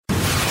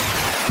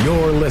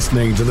You're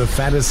listening to the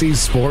Fantasy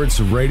Sports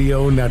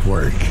Radio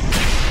Network.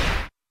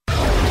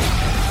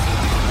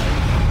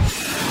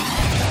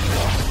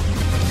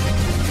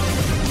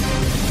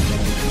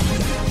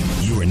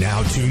 You are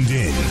now tuned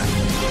in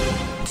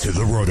to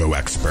the Roto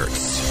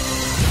Experts.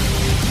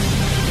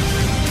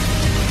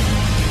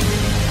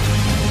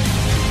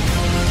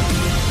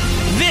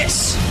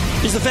 This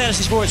is the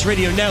Fantasy Sports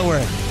Radio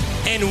Network,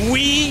 and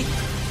we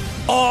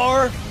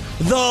are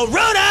the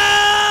Roto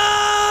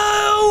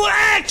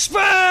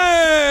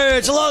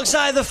Experts!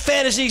 Alongside the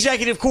fantasy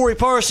executive Corey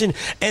Parson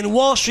and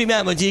Wall Street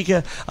Matt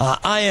Modica,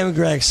 I am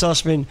Greg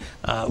Sussman.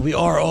 We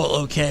are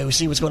all okay. We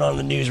see what's going on in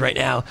the news right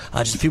now,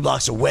 just a few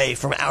blocks away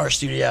from our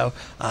studio.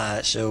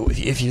 So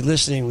if you're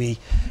listening, we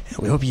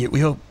hope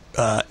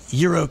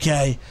you're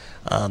okay,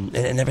 and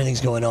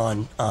everything's going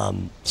on.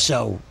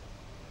 So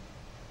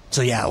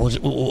yeah,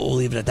 we'll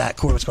leave it at that.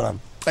 Corey, what's going on?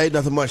 Hey,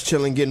 nothing much.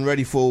 Chilling, getting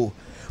ready for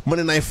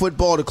Monday Night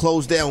Football to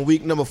close down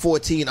week number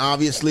 14.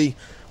 Obviously,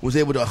 was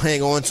able to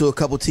hang on to a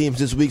couple teams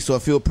this week, so I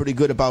feel pretty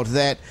good about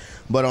that.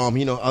 But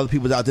other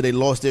people out there, they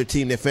lost their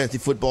team. Their fantasy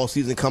football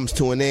season comes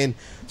to an end,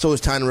 so it's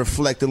time to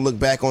reflect and look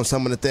back on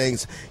some of the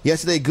things.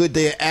 Yesterday, good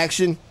day of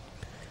action.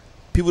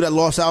 People that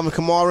lost Alvin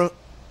Kamara,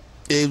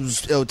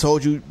 it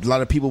told you a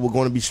lot of people were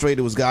going to be straight.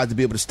 It was guys to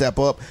be able to step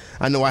up.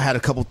 I know I had a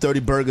couple 30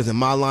 burgers in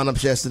my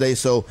lineups yesterday,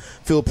 so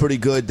feel pretty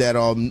good that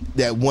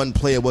that one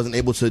player wasn't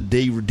able to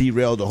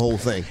derail the whole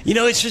thing.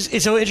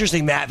 It's so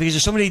interesting, Matt, because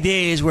there's so many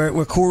days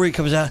where Corey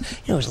comes out.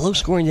 It was a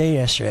low-scoring day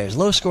yesterday. It was a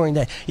low-scoring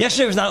day.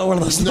 Yesterday was not one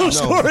of those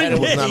low-scoring days. It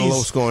was not a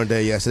low-scoring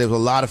day yesterday. There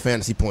was a lot of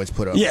fantasy points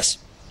put up. Yes.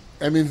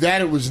 I mean, that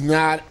it was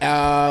not.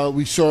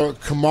 We saw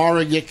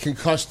Kamara get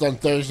concussed on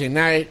Thursday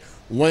night.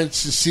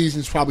 Wentz, the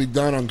season's probably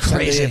done on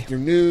Sunday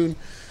afternoon.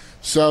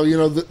 So,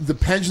 the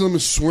pendulum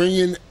is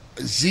swinging.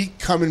 Zeke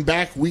coming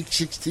back week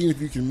 16,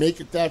 if you can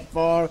make it that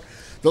far.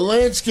 The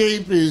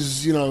landscape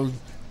is,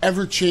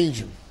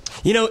 ever-changing.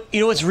 You know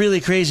what's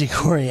really crazy,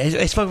 Corey?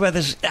 I spoke about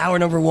this hour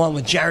number one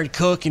with Jared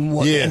Cook and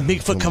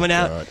Bigfoot coming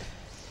out. God.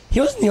 He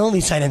wasn't the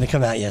only tight end to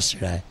come out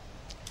yesterday.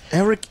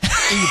 Eric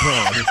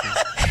Ebron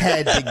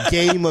had the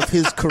game of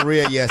his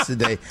career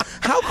yesterday.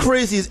 How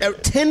crazy is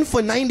 10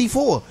 for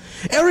 94?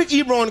 Eric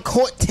Ebron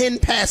caught 10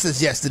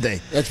 passes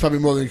yesterday. That's probably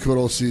more than he caught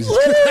all season.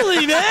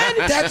 Literally, man.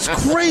 That's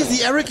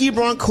crazy. Eric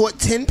Ebron caught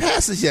 10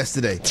 passes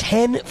yesterday.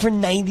 10 for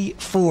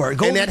 94.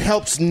 And that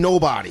helps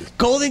nobody.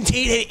 Golden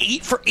Tate had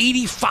 8 for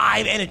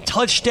 85 and a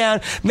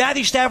touchdown.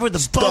 Matthew Stafford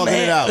with the bum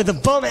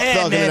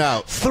hand,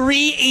 man.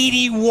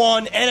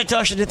 381 and a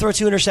touchdown. Did throw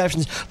 2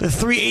 interceptions, but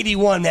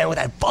 381, man, with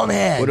that bum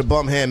hand. With a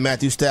bum hand,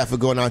 Matthew Stafford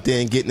going out there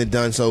and getting it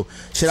done. So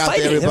shout out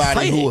to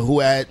everybody who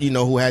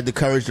had the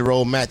courage to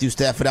roll Matthew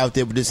Stafford out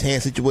there with this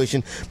hand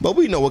situation. But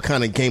we know what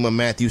kind of gamer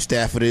Matthew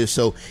Stafford is,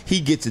 so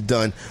he gets it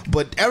done.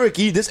 But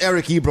this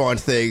Eric Ebron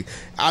thing,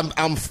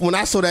 when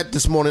I saw that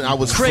this morning, I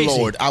was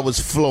floored. I was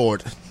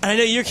floored. I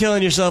know you're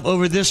killing yourself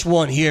over this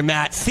one here,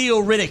 Matt. Theo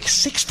Riddick,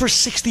 6 for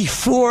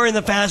 64 in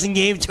the passing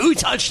game, 2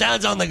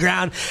 touchdowns on the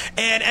ground,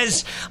 and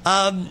as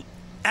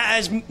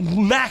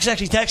Max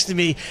actually texted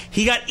me,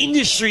 he got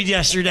industried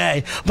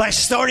yesterday by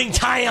starting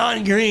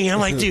Tyon Green. I'm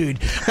like, dude.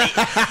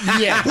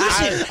 Yeah.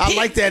 Listen, I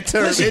like that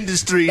term,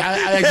 industry.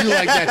 I do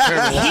like that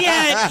term.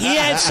 He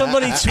had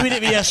somebody tweet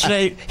at me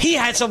yesterday. He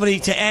had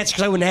somebody to answer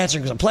because I wouldn't answer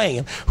because I'm playing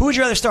him. Who would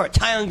you rather start,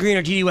 Tyon Green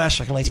or D.D.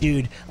 Westbrook? I'm like,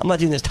 dude, I'm not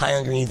doing this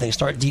Tyon Green thing.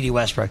 Start D.D.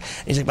 Westbrook.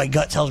 And he's like, my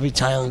gut tells me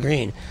Tyon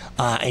Green.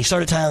 And he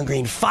started Tyon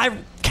Green.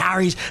 5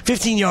 carries,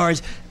 15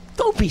 yards.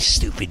 Don't be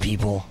stupid,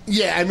 people.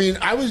 Yeah, I mean,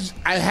 I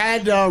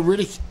had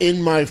Riddick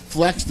in my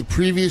flex the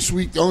previous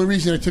week. The only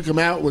reason I took him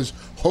out was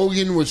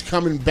Hogan was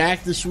coming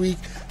back this week.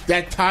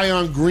 That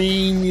Tyon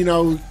Green,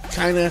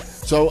 kind of.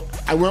 So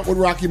I went with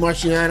Rocky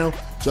Marciano.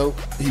 So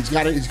he's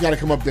got to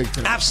come up big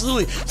tonight.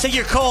 Absolutely. Take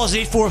your calls,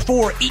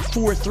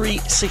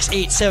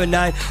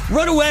 844-843-6879.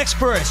 Roto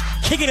Experts,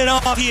 kicking it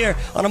off here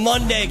on a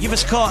Monday. Give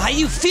us a call. How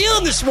you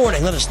feeling this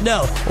morning? Let us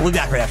know. We'll be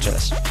back right after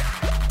this.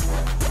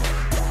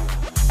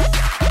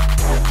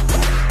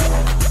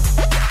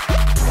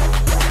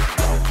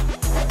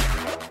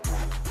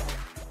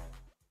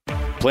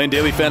 Playing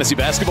daily fantasy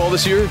basketball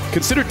this year?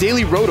 Consider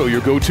Daily Roto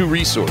your go-to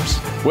resource.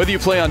 Whether you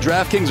play on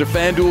DraftKings or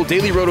FanDuel,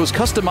 Daily Roto's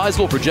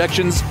customizable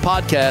projections,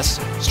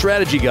 podcasts,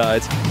 strategy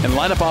guides, and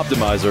lineup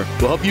optimizer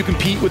will help you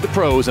compete with the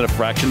pros in a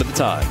fraction of the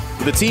time.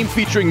 With a team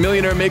featuring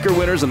Millionaire Maker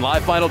winners and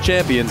live final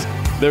champions,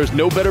 there's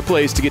no better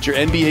place to get your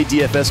NBA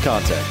DFS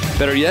content.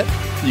 Better yet,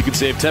 you can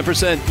save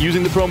 10%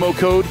 using the promo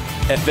code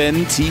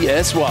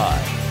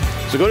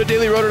FNTSY. So go to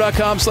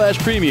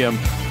dailyroto.com/premium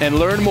and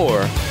learn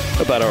more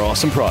about our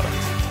awesome product.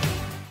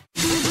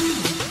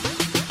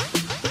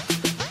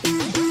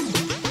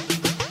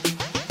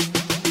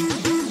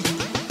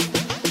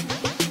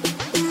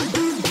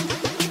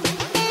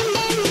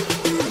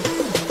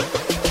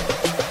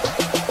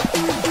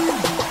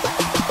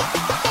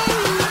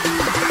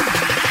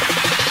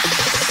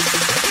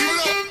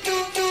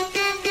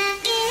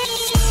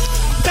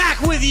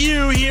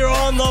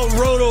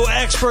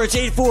 Experts,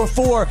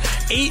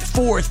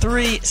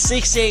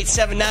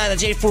 844-843-6879.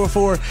 That's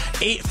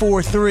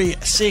 844-843-6879.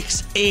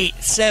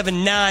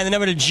 888-267-6879. The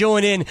number to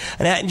join in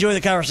and enjoy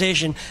the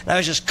conversation. And I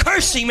was just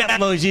cursing Matt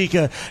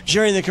Modica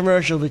during the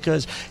commercial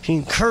because he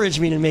encouraged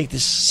me to make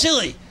this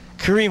silly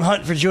Kareem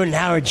Hunt for Jordan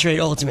Howard trade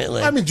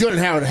ultimately. I mean, Jordan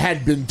Howard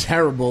had been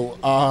terrible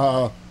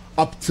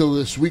up till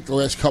this week, the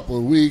last couple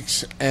of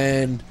weeks.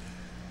 And,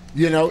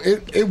 you know,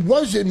 it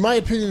was, in my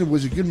opinion, it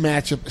was a good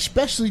matchup,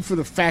 especially for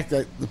the fact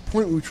that the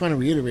point we were trying to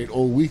reiterate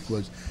all week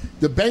was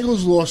the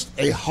Bengals lost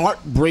a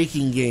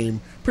heartbreaking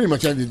game, pretty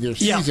much ended their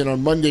season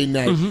on Monday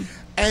night,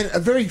 and a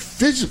very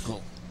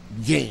physical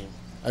game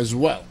as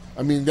well.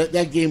 I mean,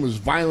 that game was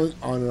violent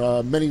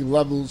on many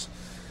levels,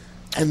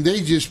 and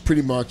they just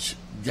pretty much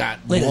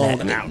got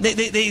blown out.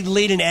 They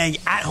laid an egg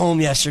at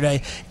home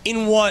yesterday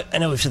in what, I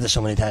know we've said this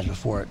so many times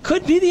before,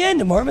 could be the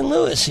end of Marvin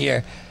Lewis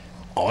here.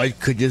 Or it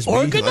could just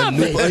or be it could not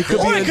be. Or it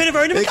could have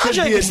earned him a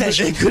contract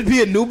extension. It could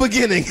be a new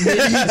beginning. Maybe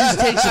he just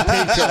takes a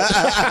pay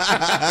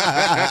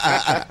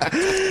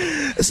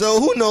cut. So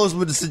who knows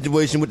what the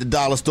situation with the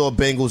dollar store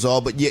Bengals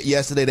are, but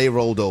yesterday they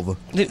rolled over.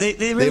 They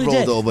really rolled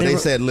did. over. They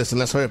said, listen,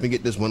 let's hurry up and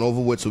get this one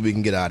over with so we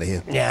can get out of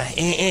here. Yeah,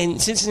 in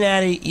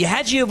Cincinnati, you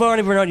had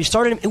Giovanni Bernard. You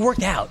started him. It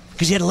worked out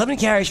because he had 11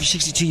 carries for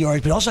 62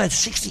 yards, but also had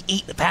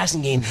 68 in the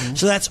passing game.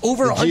 So that's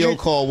over 100. The Gio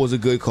call was a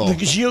good call. The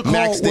Gio call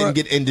Max didn't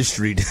get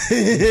industried. You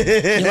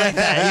like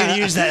that? You're going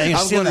to use that.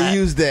 I'm going to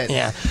use that.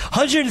 Yeah.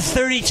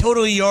 130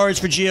 total yards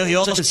for Gio. He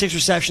also had 6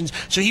 receptions,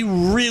 so he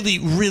really,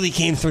 really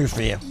came through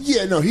for you.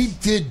 Yeah, no, he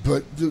did,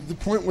 but the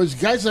point was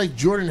guys like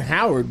Jordan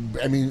Howard,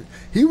 I mean,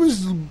 he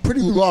was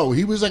pretty low.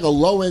 He was like a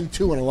low end,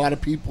 too, on a lot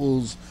of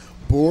people's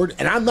board,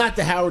 and I'm not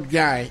the Howard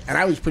guy, and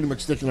I was pretty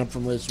much sticking up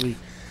from last week.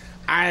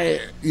 I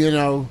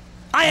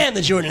am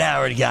the Jordan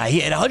Howard guy.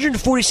 He had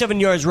 147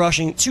 yards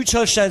rushing, 2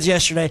 touchdowns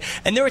yesterday,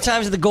 and there were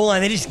times at the goal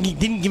line they just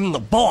didn't give him the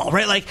ball,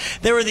 right? Like,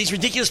 there were these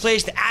ridiculous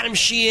plays to Adam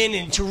Sheehan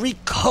and Tariq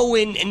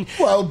Cohen.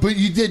 Well, but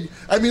you did.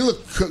 I mean,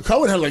 look,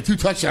 Cohen had like 2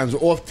 touchdowns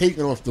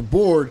taken off the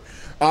board,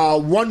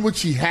 one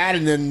which he had,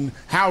 and then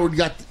Howard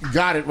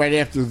got it right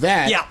after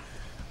that. Yeah.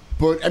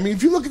 But, I mean,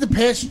 if you look at the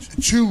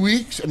past 2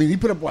 weeks, I mean, he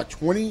put up,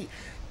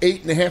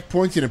 28.5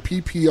 points in a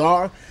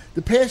PPR.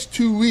 The past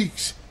 2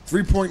 weeks,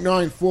 3.9,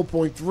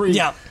 4.3.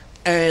 Yeah.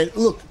 And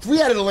look, 3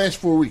 out of the last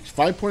 4 weeks,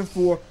 5.4,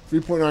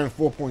 3.9, and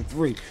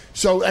 4.3.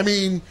 So, I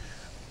mean,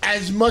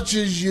 as much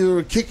as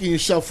you're kicking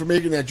yourself for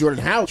making that Jordan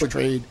Howard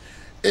trade,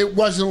 it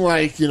wasn't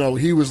like,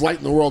 he was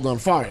lighting the world on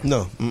fire.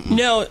 No.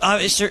 No,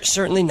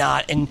 certainly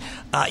not. And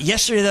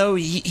yesterday, though,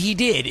 he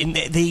did. And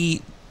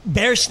the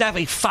Bears snapped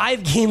a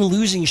 5-game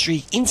losing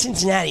streak in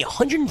Cincinnati,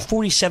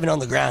 147 on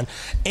the ground.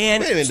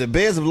 And wait a minute, the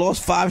Bears have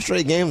lost 5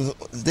 straight games.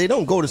 They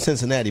don't go to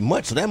Cincinnati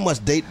much, so that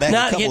must date back a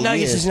couple of years. Not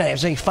against Cincinnati. I'm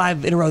saying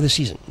 5 in a row this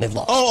season they've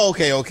lost. Oh,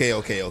 okay.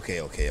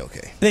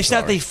 They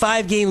snapped a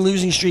 5-game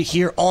losing streak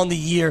here on the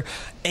year,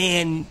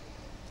 and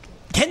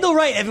Kendall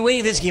Wright, I've been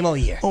waiting for this game all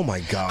year. Oh,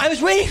 my God. I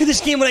was waiting for this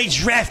game when I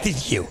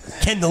drafted you,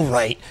 Kendall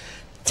Wright.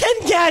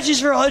 10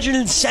 catches for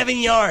 107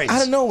 yards.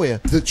 Out of nowhere.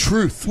 The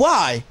truth.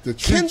 Why? The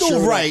truth.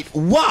 Kendall Wright,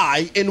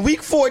 why? In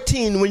week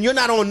 14, when you're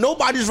not on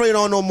nobody's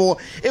radar no more,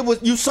 it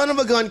was you son of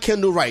a gun,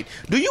 Kendall Wright.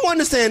 Do you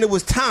understand it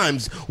was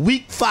times,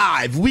 week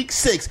 5, week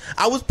 6,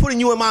 I was putting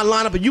you in my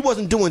lineup and you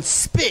wasn't doing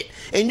spit.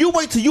 And you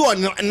wait till you are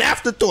an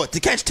afterthought to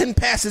catch 10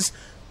 passes?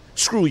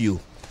 Screw you.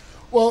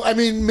 Well, I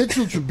mean,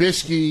 Mitchell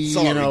Trubisky,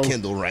 Sorry,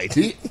 Kendall Wright.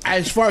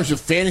 As far as the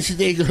fantasy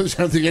day goes,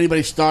 I don't think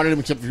anybody started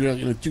him except for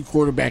in a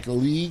 2-quarterback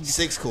league.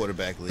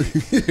 6-quarterback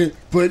league.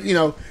 But,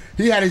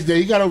 he had his day.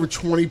 He got over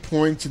 20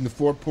 points in the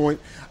 4-point.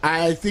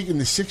 I think in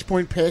the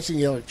 6-point passing,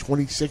 he had like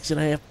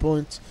 26.5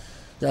 points.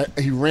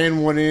 He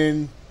ran one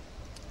in.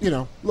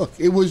 Look,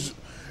 it was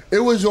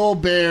all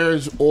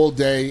Bears all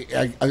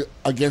day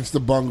against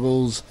the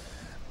Bungles.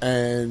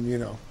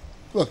 And,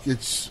 look,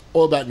 it's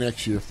all about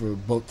next year for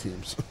both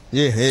teams.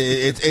 Yeah,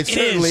 it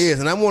certainly is.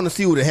 And I want to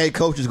see who the head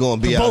coach is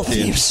going to be out there. Both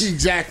teams.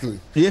 Exactly.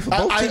 Yeah, for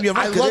both teams. You're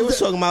right, 'cause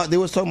they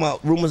was talking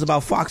about rumors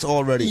about Fox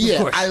already.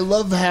 Yeah, I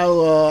love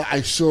how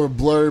I saw a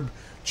blurb.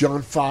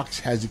 John Fox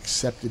has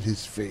accepted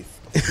his faith.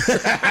 His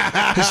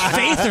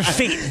faith or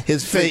fate?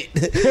 His fate.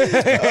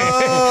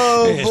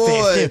 Oh,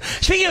 boy.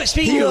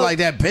 Speaking He of, was like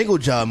that Bengal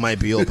job might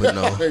be open,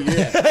 though.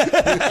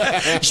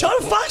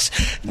 John Fox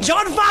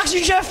or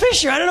Jeff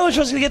Fisher. I don't know which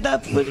one's going to get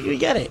that, but you're going to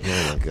get it.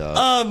 Oh, my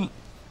God.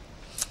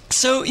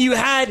 So you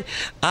had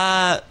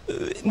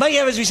Mike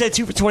Evans, we said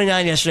 2 for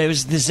 29 yesterday. It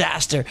was a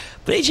disaster.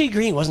 But A.J.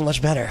 Green wasn't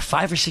much better.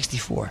 5 for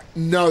 64.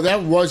 No,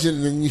 that wasn't.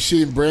 And then you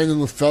see Brandon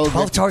LaFell 12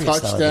 get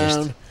targets,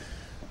 touchdown.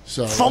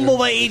 So Fumble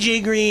by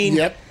A.J. Green.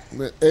 Yep.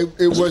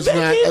 It was a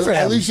big not. game for him.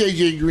 At least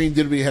A.J. Green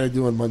did what he had to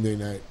do on Monday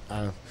night.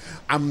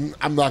 I'm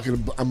not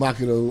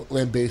gonna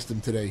lambaste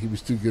him today. He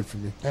was too good for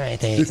me. All right,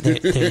 there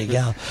you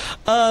go.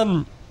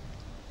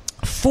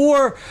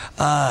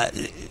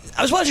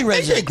 I was watching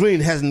Red Zone. AJ Green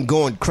hasn't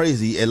gone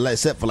crazy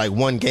except for like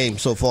one game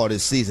so far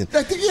this season.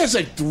 I think he has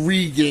like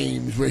 3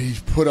 games where he's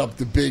put up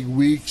the big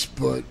weeks,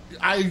 but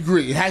I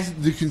agree. It has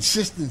the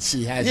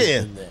consistency hasn't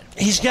been there.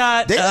 He's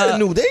got. They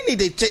got a they need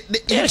to.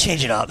 They got to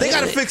change it up. They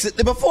got to fix it.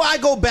 Before I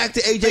go back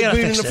to AJ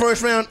Green in the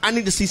first round, I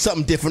need to see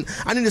something different.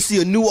 I need to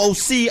see a new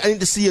OC. I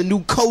need to see a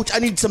new coach. I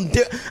need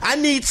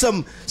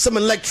some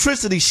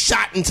electricity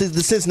shot into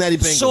the Cincinnati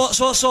Bengals.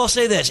 So I'll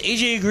say this: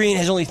 AJ Green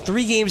has only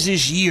 3 games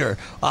this year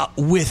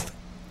with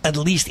at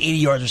least 80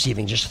 yards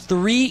receiving. Just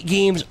 3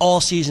 games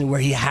all season where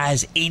he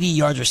has 80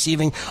 yards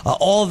receiving.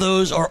 All of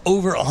those are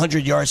over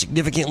 100 yards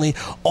significantly.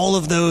 All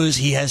of those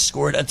he has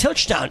scored a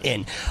touchdown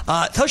in.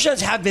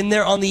 Touchdowns have been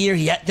there on the year.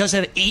 He does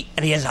have 8,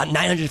 and he has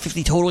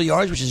 950 total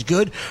yards, which is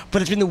good.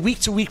 But it's been the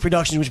week-to-week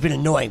production, which has been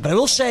annoying. But I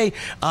will say,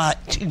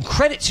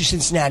 credit to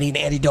Cincinnati and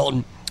Andy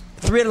Dalton.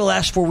 3 out of the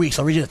last 4 weeks,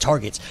 I'll read you the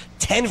targets.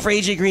 10 for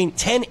AJ Green,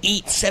 10,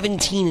 8,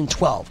 17, and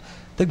 12.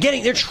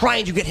 They're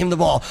trying to get him the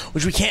ball,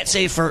 which we can't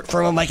say for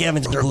Mike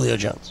Evans or Julio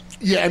Jones.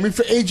 Yeah, I mean,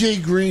 for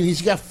AJ Green,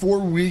 he's got 4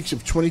 weeks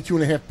of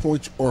 22.5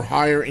 points or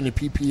higher in a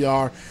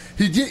PPR.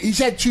 He's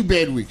had 2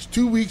 bad weeks.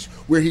 2 weeks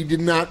where he did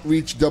not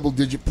reach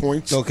double-digit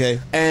points. Okay.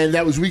 And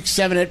that was week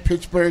 7 at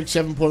Pittsburgh,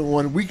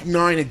 7.1. Week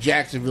 9 at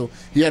Jacksonville,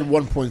 he had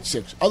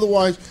 1.6.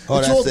 Otherwise, it's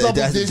all double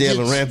digits. That's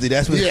Jalen Ramsey.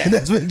 That's when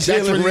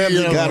Jalen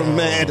Ramsey got him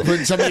mad.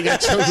 When somebody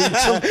got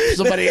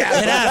somebody out.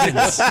 It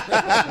happens.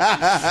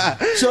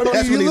 So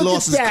that's when he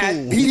lost his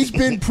cool. He's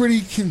been pretty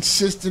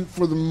consistent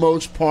for the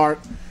most part,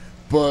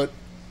 but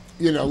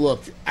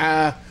look,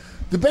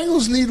 the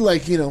Bengals need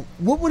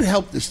what would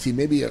help this team?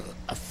 Maybe a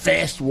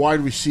fast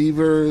wide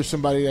receiver, or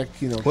somebody that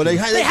Well, they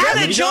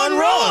had it, John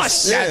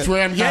Ross. That's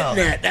where I'm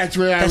getting at. That's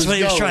where I was what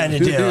he was going. trying to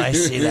do. I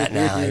see that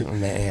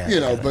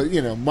now. But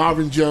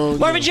Marvin Jones.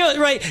 Marvin Jones,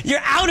 right?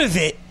 You're out of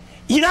it.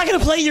 You're not going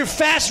to play your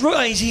fast.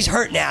 He's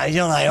hurt now. He's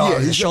on IR.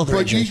 His shoulder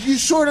injury. You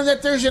saw it in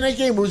that Thursday night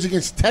game. It was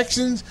against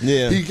Texans.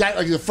 Yeah. He got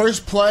the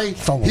first play.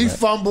 He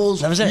fumbles.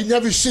 That was it. You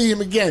never see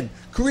him again.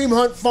 Kareem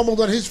Hunt fumbled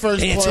on his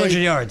first play. 200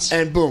 yards.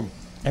 And boom.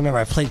 I remember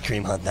I played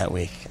Kareem Hunt that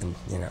week, and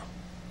yeah.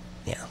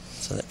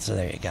 So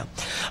there you go.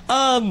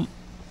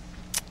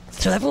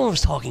 So everyone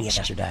was talking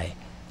yesterday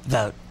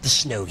about the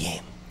snow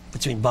game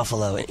between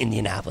Buffalo and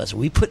Indianapolis.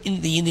 We put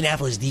in the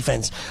Indianapolis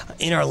defense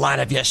in our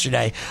lineup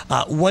yesterday.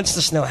 Once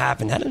the snow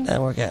happened, how did that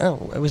work out?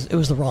 Oh, it was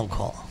the wrong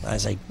call. I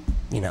was like,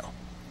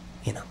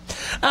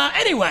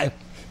 Anyway,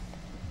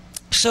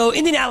 so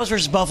Indianapolis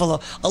versus Buffalo,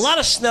 a lot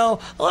of snow,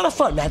 a lot of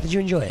fun. Matt, did you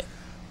enjoy it?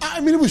 I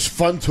mean, it was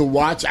fun to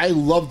watch. I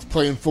loved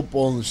playing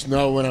football in the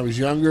snow when I was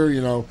younger.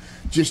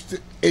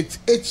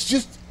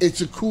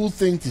 It's a cool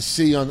thing to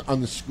see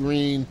on the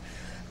screen.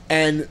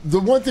 And the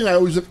one thing I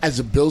always look, as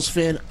a Bills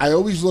fan, I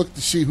always look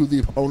to see who the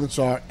opponents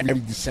are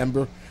every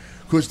December,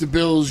 because the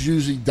Bills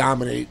usually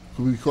dominate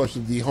because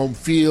of the home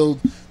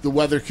field, the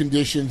weather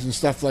conditions, and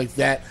stuff like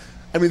that.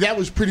 I mean, that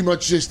was pretty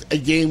much just a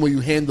game where you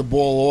hand the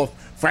ball off.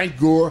 Frank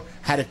Gore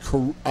had a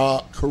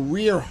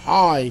career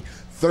high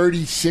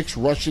 36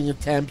 rushing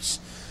attempts.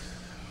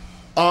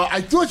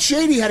 I thought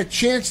Shady had a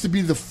chance to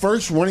be the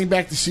first running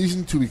back this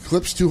season to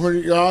eclipse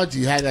 200 yards.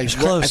 He had, I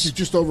think,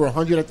 just over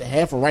 100 at the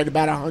half, or right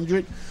about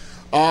 100.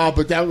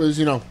 But that was,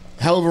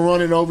 hell of a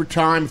run in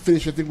overtime.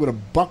 Finished, I think, with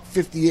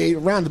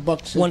 $158, around the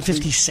 $160.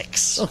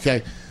 156.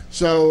 Okay.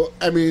 So,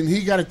 I mean,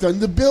 he got it done.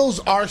 The Bills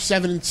are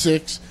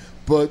 7-6,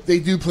 but they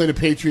do play the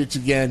Patriots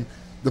again.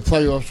 The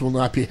playoffs will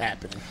not be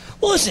happening.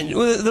 Well, listen,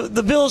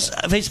 the Bills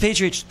faced the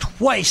Patriots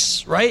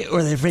twice, right?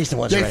 Or they faced them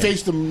once already? They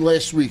faced them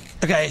last week.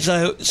 Okay,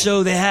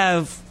 so they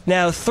have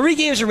now 3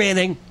 games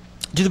remaining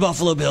to the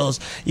Buffalo Bills.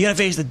 You got to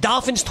face the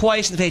Dolphins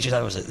twice and the Patriots.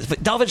 That was it. The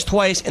Dolphins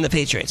twice and the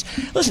Patriots.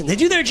 Listen, they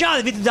do their job.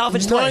 They beat the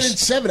Dolphins twice.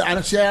 9-7. I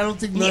don't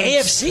think the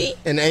AFC.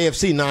 And the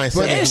AFC 9-7.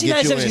 The AFC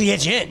 9-7 is going to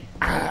get you in.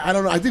 I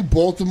don't know. I think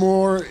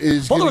Baltimore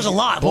is. Baltimore's a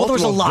lot.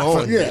 Baltimore's a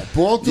lot.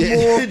 Baltimore.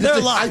 Yeah. They're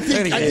a lot. I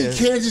think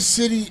Kansas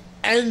City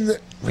and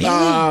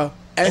really.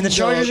 And the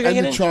Chargers are going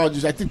to get in? The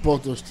Chargers. I think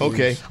both those teams.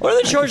 Okay. What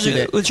are the Chargers?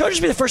 Will the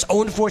Chargers be the first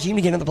 0-4 team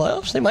to get in the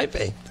playoffs? They might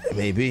be.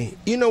 Maybe.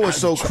 You know what's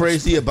so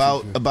crazy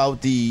about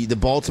the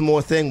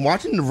Baltimore thing?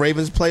 Watching the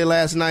Ravens play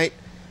last night,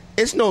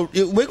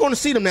 we're going to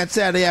see them that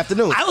Saturday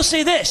afternoon. I will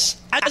say this.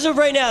 As of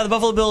right now, the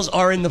Buffalo Bills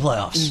are in the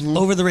playoffs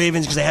over the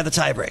Ravens because they have the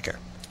tiebreaker.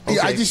 Okay.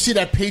 Yeah, I just see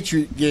that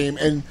Patriot game.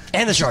 And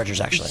the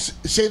Chargers, actually.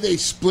 Say they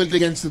split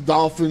against the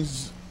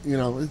Dolphins. They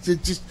got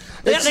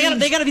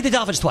to beat the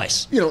Dolphins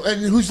twice.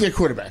 And who's their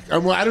quarterback? I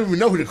don't even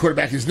know who the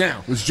quarterback is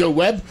now. Was Joe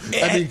Webb?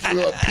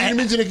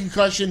 Peterman's in a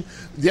concussion.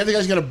 The other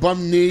guy's got a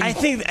bum knee. I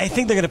think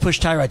they're going to push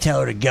Tyrod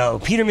Taylor to go.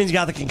 Peterman's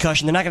got the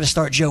concussion. They're not going to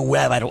start Joe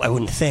Webb. I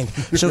wouldn't think.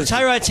 So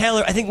Tyrod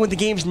Taylor, I think, with the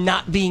game's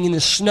not being in the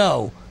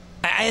snow,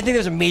 I think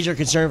there's a major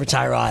concern for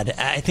Tyrod.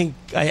 I think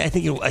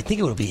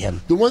it will be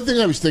him. The one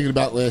thing I was thinking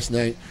about last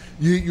night,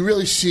 you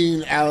really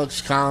seen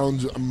Alex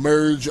Collins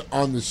emerge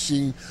on the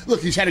scene.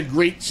 Look, he's had a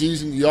great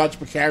season, yards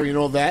per carry and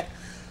all that.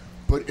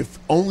 But if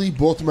only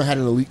Baltimore had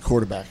an elite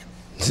quarterback.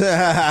 Alex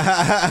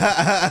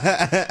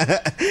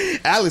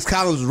Alex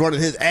Collins was running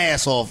his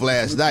ass off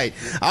last night.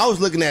 I was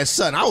looking at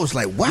Sutton. I was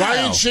like, wow.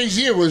 Ryan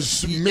Shazier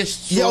was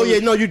missed. No,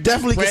 you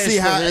definitely can see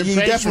how you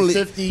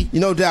definitely,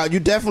 no doubt, you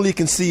definitely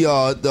can see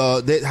how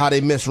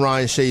they missed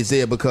Ryan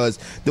Shazier, because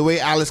the way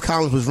Alex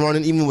Collins was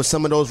running, even with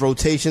some of those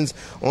rotations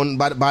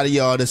by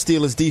the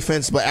Steelers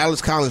defense, but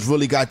Alex Collins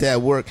really got that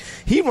work.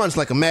 He runs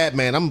like a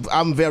madman.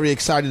 I'm very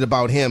excited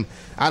about him.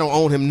 I don't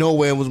own him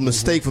nowhere. It was a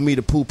mistake for me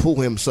to poo-poo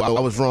him, so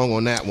I was wrong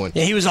on that one.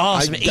 Yeah, he was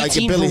awesome. I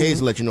get Billy Hayes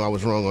to let you know I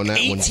was wrong on that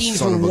 18 one. 18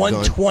 for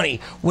 120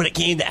 when it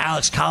came to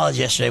Alex Collins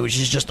yesterday, which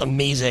is just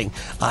amazing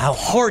how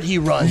hard he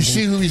runs. You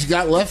see who he's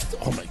got left?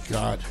 Oh, my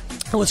God.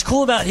 And what's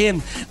cool about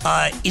him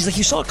is like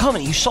you saw it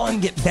coming. You saw him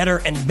get better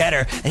and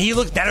better, and he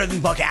looked better than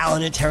Buck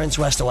Allen and Terrence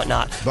West and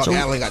whatnot. Buck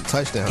Allen got a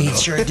touchdown. He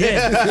sure did.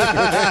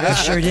 He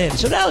sure did.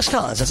 So Alex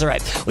Collins, that's all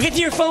right. We'll get to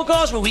your phone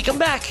calls when we come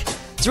back.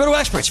 It's Roto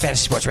Experts,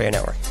 Fantasy Sports Radio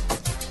Network.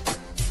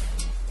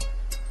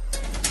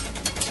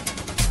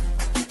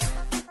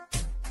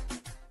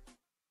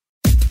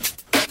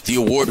 The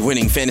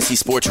award-winning Fantasy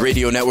Sports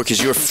Radio Network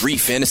is your free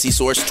fantasy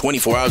source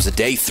 24 hours a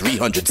day,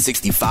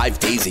 365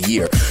 days a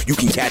year. You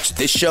can catch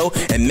this show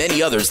and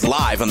many others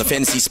live on the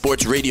Fantasy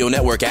Sports Radio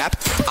Network app,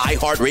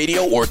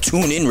 iHeartRadio, or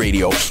TuneIn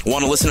Radio.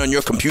 Want to listen on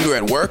your computer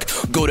at work?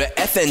 Go to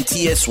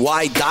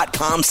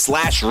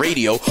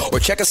fntsy.com/radio or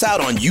check us out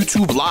on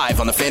YouTube Live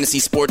on the Fantasy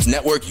Sports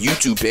Network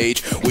YouTube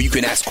page, where you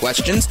can ask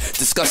questions,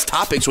 discuss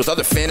topics with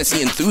other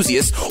fantasy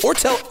enthusiasts, or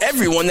tell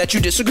everyone that you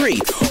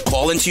disagree.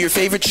 Call into your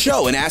favorite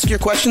show and ask your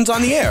questions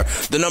on the air.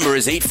 The number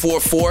is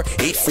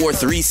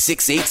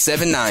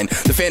 844-843-6879.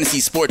 The Fantasy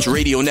Sports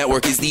Radio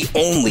Network is the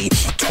only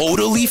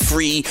totally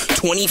free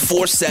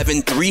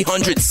 24/7,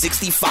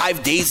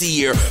 365 days a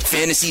year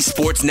fantasy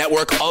sports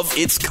network of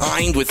its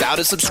kind without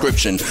a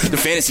subscription. The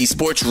Fantasy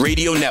Sports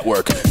Radio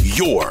Network,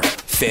 your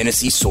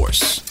fantasy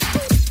source.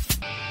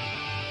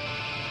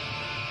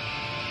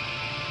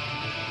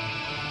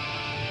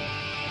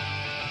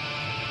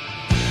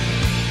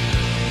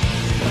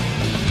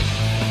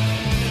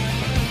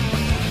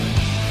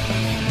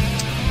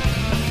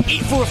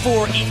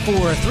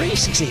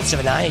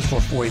 844-843-6879,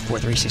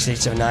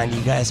 844-843-6879.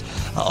 You guys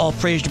all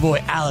praised your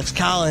boy Alex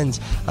Collins.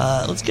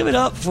 Let's give it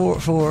up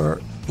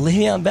for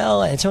Le'Veon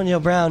Bell,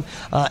 Antonio Brown,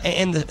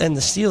 and the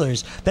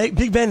Steelers.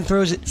 Big Ben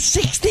throws it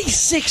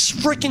 66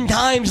 freaking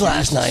times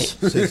last night.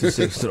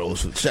 66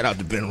 throws. Shout out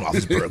to Ben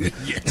Roethlisberger.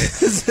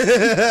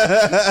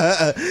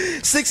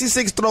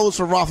 66 throws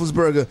for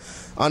Roethlisberger.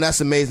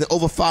 That's amazing.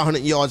 Over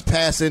 500 yards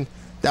passing.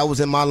 That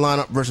was in my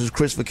lineup versus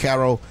Chris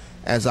Vaccaro,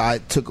 as I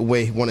took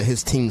away one of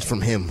his teams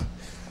from him.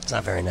 It's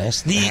not very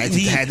nice.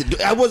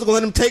 I wasn't going to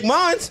let him take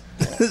mine.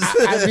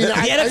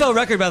 The NFL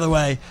record, by the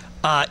way,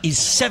 is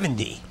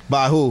 70.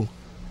 By who?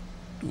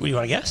 What do you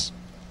want to guess?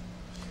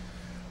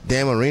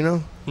 Dan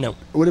Marino? No.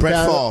 Brett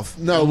Favre?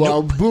 No,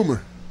 Nope.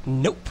 Boomer.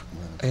 Nope.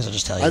 I guess I'll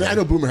just tell you. I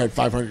know Boomer had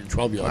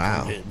 512 yards.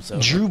 Wow. In the game, so.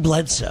 Drew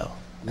Bledsoe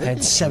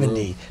had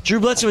 70. Drew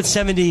Bledsoe had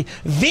 70.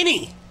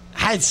 Vinny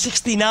had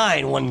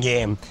 69 one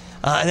game.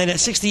 And then at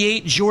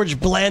 68, George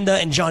Blanda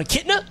and John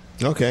Kitna.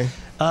 Okay.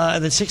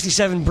 Then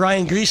 67,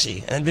 Brian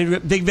Greasy. And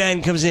Big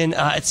Ben comes in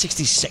at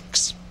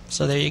 66.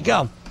 So there you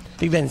go.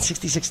 Big Ben,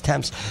 66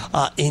 attempts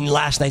in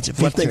last night's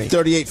victory. I think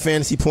 38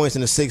 fantasy points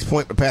in a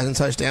 6-point per passing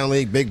touchdown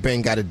league. Big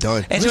Ben got it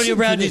done. Antonio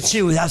Brown did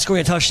too, without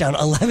scoring a touchdown.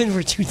 11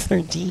 for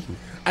 213.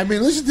 I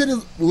mean, listen to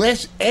the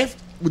last.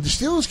 When the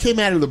Steelers came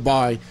out of the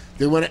bye,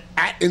 they went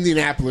at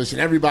Indianapolis,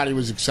 and everybody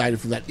was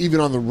excited for that, even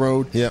on the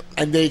road. Yep.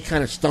 And they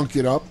kind of stunk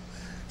it up.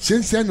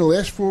 Since then, the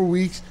last 4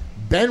 weeks,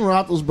 Ben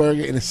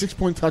Roethlisberger in a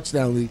 6-point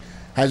touchdown league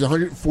has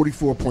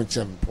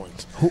 144.7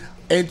 points.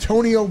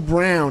 Antonio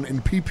Brown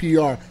in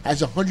PPR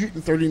has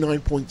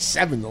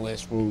 139.7 the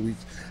last 4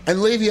 weeks. And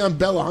Le'Veon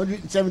Bell,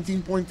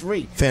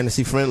 117.3.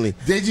 Fantasy friendly.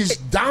 They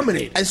just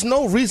dominate. There's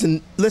no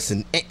reason.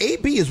 Listen,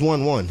 AB is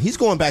 1-1. He's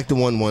going back to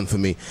 1-1 for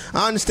me.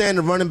 I understand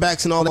the running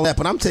backs and all that,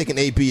 but I'm taking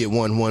AB at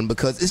 1-1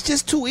 because it's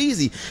just too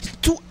easy.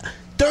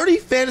 30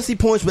 fantasy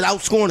points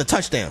without scoring a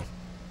touchdown.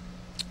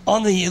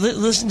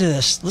 Listen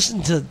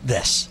to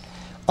this.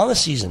 On the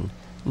season,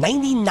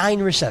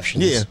 99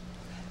 receptions. Yeah.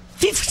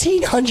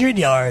 1,500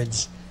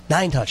 yards,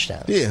 9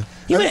 touchdowns. Yeah.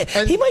 He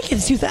might get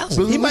to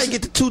 2,000. He might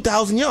get to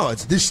 2,000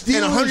 yards. The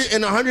Steelers,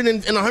 and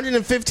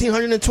 115,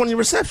 120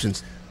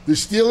 receptions. The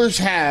Steelers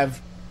have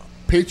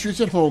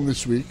Patriots at home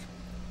this week,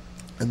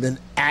 and then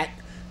at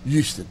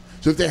Houston.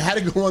 So if they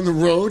had to go on the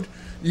road,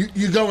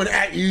 you're going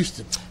at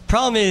Houston.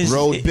 Problem is,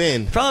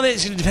 Problem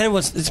is,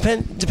 it's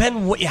going to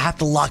depend what you have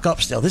to lock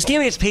up still. This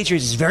game against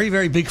Patriots is very,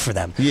 very big for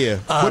them. Yeah.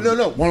 But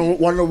no. Want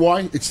to know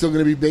why? It's still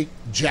going to be big?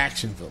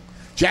 Jacksonville.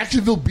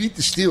 Jacksonville beat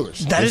the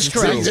Steelers. That is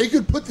correct. They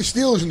could put the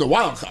Steelers in the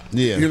wild card.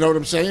 Yeah. You know what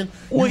I'm saying?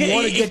 You want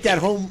to get that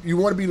home. You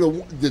want to be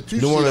the 2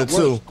 seed. One or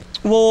two.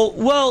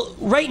 Well,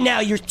 right now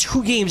you're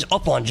 2 games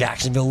up on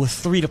Jacksonville with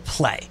 3 to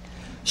play.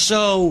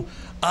 So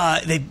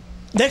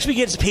Next week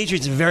against the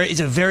Patriots is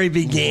a very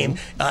big game.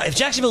 If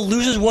Jacksonville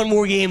loses one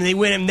more game and they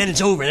win them, then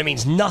it's over. That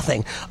means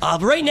nothing.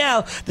 But right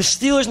now, the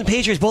Steelers and the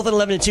Patriots both at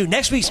 11-2.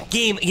 Next week's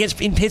game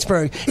in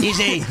Pittsburgh is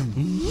a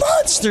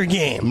monster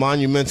game.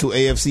 Monumental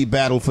AFC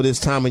battle for this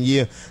time of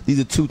year. These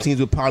are two teams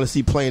we'll probably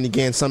see playing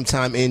again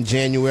sometime in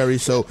January.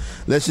 So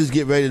let's just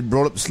get ready to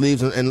roll up the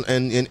sleeves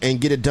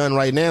and get it done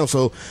right now.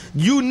 So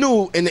you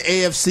knew in the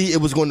AFC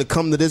it was going to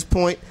come to this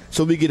point.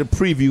 So we get a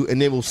preview,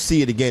 and then we'll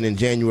see it again in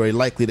January,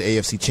 likely the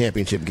AFC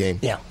Championship game.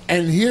 Yeah.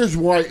 And here's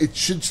why it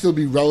should still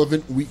be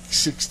relevant, Week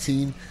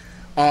 16.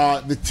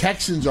 The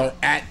Texans are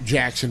at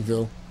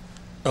Jacksonville.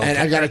 Okay. And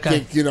I got to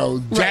think,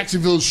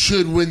 Jacksonville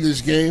should win this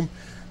game.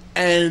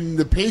 And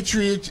the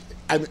Patriots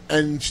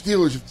and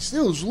Steelers, if the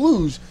Steelers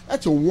lose,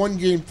 that's a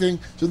one-game thing.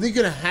 So they're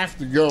going to have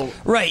to go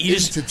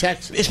into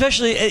Texas.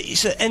 Especially,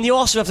 and you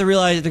also have to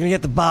realize that they're going to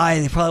get the bye.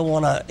 They probably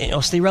want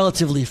to stay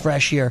relatively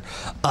fresh here.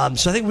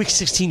 So I think Week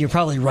 16, you're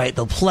probably right.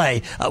 They'll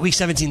play. Week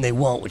 17, they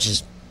won't, which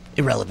is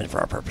irrelevant for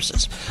our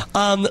purposes.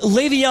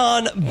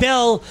 Le'Veon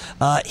Bell,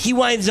 he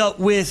winds up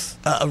with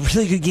a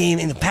really good game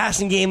in the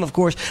passing game, of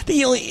course. They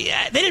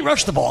didn't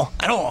rush the ball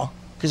at all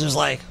because it was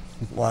like,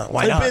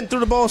 why not? They've been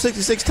through the ball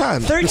 66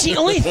 times.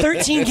 Only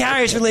 13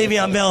 carries for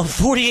Le'Veon Bell,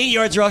 48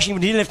 yards rushing,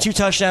 but he didn't have 2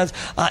 touchdowns.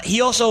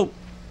 He also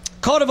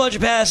caught a bunch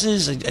of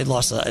passes. I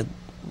lost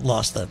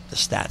the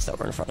stats that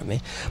were in front of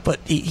me, but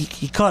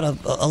he caught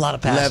a lot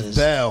of passes. Left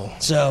Bell.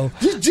 So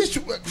 9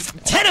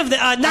 of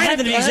them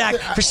to be exact,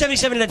 for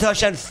 77 and a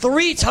touchdown.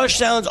 3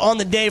 touchdowns on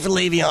the day for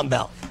Le'Veon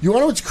Bell. You want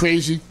to know what's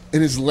crazy?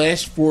 In his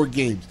last 4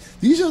 games,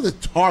 these are the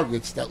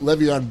targets that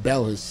Le'Veon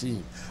Bell has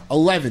seen: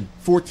 11,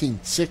 14,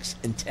 6,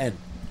 and 10.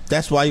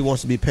 That's why he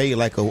wants to be paid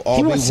like a RB1.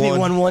 He wants to be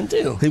 1-1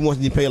 too. He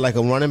wants to be paid like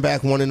a running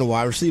back one and a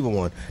wide receiver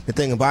one. The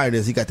thing about it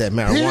is he got that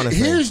marijuana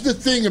thing. Here's the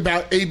thing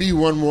about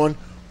AB11.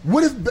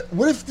 What if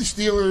the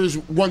Steelers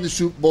won the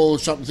Super Bowl or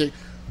something? Say,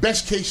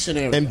 best case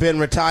scenario. And Ben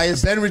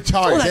retires? Ben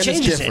retires. Well, then it's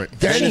different.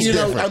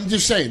 Then I'm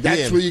just saying,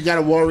 that's where you got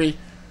to worry.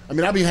 I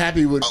mean, I'll be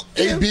happy with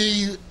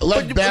AB, Bell.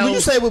 But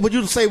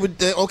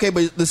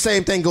the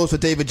same thing goes for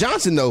David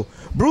Johnson, though.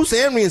 Bruce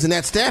Arians and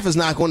that staff is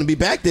not going to be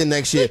back there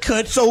next year. They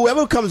could. So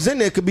whoever comes in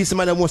there could be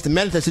somebody that wants to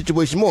manage that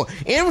situation more.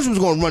 Arians was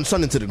going to run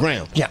something to the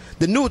ground. Yeah.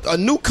 A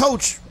new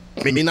coach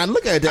may not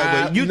look at it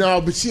that way.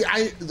 No, but see,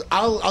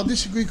 I'll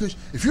disagree because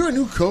if you're a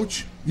new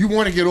coach, you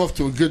want to get off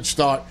to a good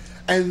start.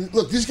 And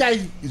look, this guy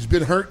has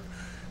been hurt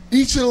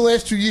each of the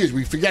last 2 years.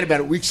 We forget about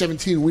it. Week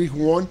 17, Week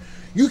 1.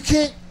 You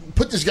can't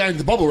put this guy in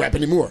the bubble wrap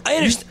anymore. I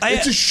understand.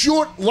 It's a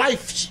short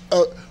life,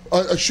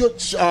 a short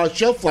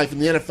shelf life in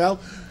the NFL.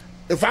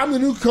 If I'm the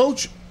new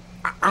coach,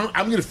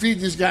 I'm going to feed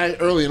this guy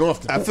early and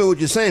often. I feel what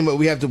you're saying, but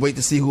we have to wait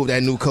to see who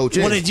that new coach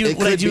is. It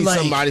could be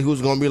somebody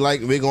who's going to be like,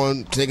 we're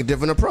going to take a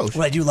different approach.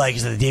 What I do like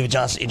is that the David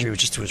Johnson injury was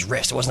just to his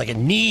wrist. It wasn't like a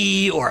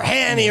knee or a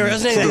hammy or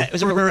anything like that. It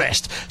was a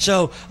wrist.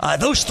 So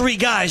those 3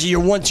 guys are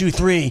your 1, 2,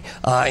 3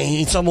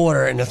 in some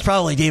order, and it's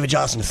probably David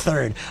Johnson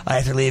third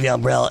after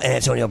Le'Veon Bell and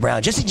Antonio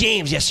Brown. Jesse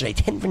James yesterday,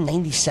 10 for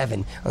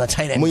 97 on the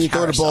tight end. When you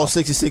throw the ball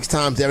 66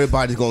 times,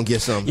 everybody's going to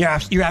get something.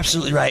 You're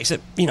absolutely right.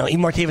 Except, even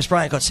Martavis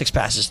Bryant caught 6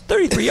 passes,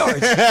 33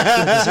 yards. 6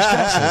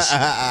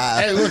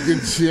 passes. Hey, look,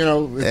 it's,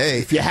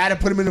 if you had to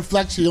put him in the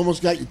flex, he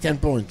almost got you 10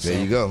 points.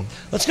 There you go.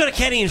 Let's go to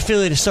Kenny in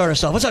Philly to start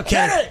us off. What's up,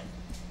 Kenny?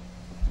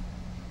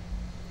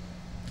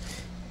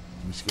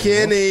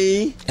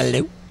 Kenny.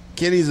 Hello.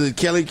 Kenny.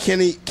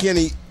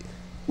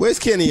 Where's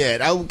Kenny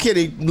at?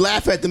 Kenny,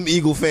 laugh at them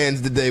Eagle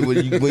fans today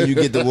when you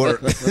get to work.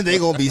 They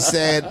gonna be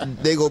sad.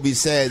 They gonna be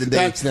sad today.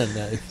 That's not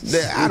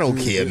nice. I don't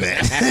care,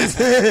 man.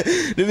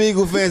 The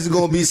Eagle fans are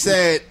gonna be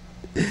sad.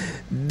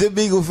 The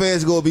Eagle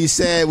fans gonna be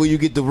sad when you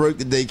get to work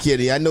today,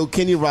 Kenny. I know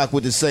Kenny rock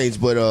with the Saints,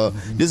 but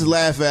just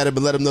laugh at him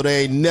and let them know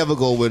they ain't never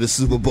gonna win the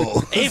Super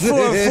Bowl.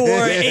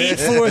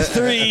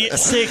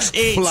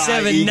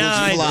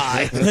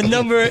 844-843-6879.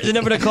 The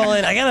number to call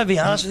in. I gotta be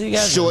honest with you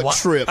guys. Short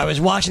trip. I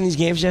was watching these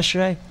games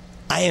yesterday.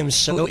 I am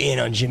so in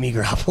on Jimmy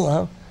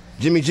Garoppolo.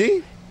 Jimmy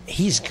G?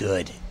 He's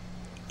good.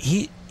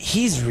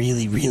 He's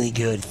really, really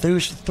good. Threw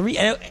 3.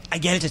 I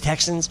get it to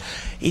Texans.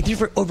 He threw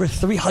for over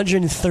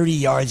 330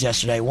 yards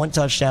yesterday. 1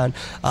 touchdown,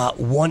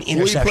 1 interception.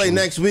 Will he play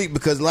next week?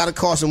 Because a lot of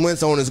Carson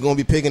Wentz owners are going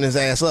to be picking his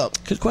ass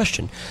up. Good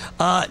question.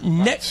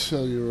 Let's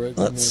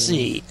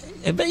see.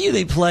 I bet you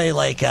they play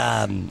like...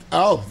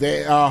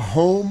 they are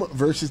home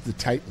versus the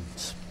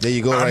Titans. There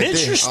you go. I'm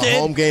interested. A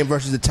home game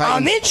versus the Titans.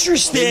 I'm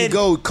interested. There you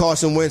go,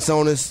 Carson Wentz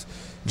owners.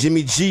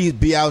 Jimmy G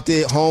be out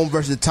there, home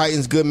versus the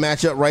Titans. Good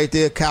matchup right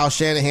there. Kyle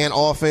Shanahan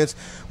offense.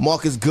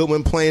 Marcus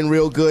Goodwin playing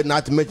real good.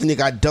 Not to mention they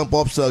got dump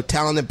ups a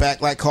talented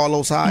back like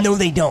Carlos Hyde. No,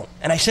 they don't.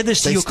 And I said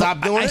this to you.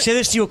 I said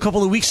this to you a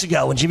couple of weeks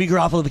ago when Jimmy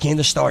Garoppolo became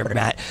the starter,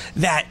 Matt.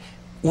 That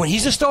when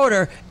he's a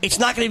starter, it's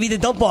not going to be the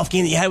dump off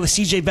game that you had with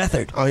C.J.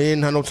 Beathard. Oh, he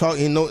didn't have no talk.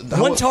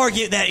 One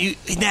target that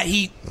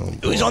he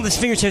was on his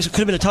fingertips could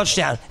have been a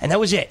touchdown, and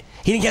that was it.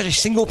 He didn't catch a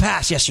single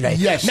pass yesterday.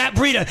 Yes. Matt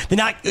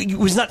Breida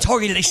was not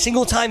targeted a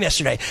single time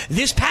yesterday.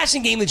 This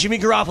passing game that Jimmy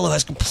Garoppolo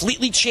has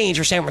completely changed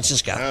for San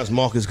Francisco. That's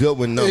Marcus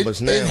Goodwin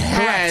numbers now. It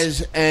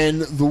has,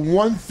 and the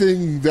one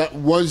thing that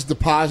was the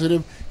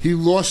positive, he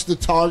lost the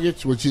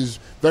targets, which is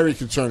very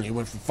concerning. He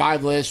went from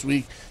 5 last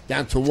week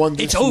down to 1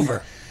 this It's week.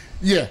 over.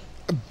 Yeah,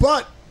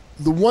 but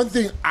the one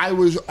thing I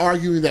was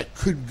arguing that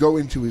could go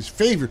into his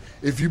favor,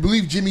 if you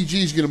believe Jimmy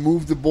G is going to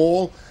move the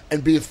ball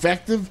and be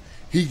effective,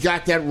 he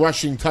got that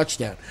rushing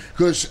touchdown.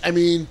 Because, I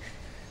mean,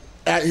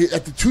 at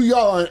the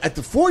 2-yard line, at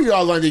the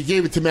 4-yard line, they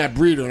gave it to Matt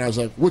Breida, and I was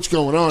like, what's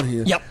going on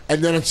here? Yep.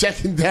 And then on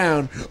second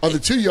down, on the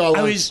 2-yard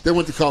line, they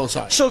went to Carlos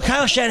Hyde. So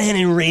Kyle Shanahan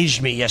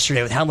enraged me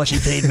yesterday with how much he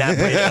paid Matt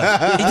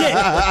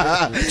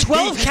Breida. He did.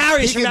 12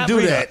 carries He for can Matt do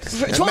Breida.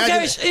 that. 12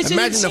 carries. It's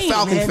imagine insane, the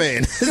Falcon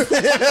man.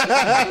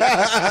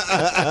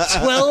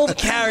 fan. 12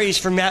 carries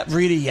for Matt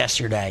Breida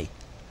yesterday.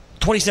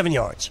 27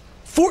 yards.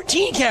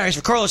 14 carries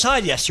for Carlos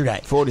Hyde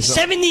yesterday.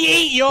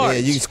 78 yards.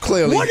 Yeah, you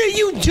clearly. What are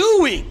you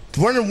doing?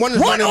 One is What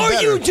running are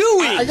better. you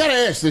doing? I got to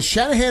ask, does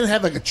Shanahan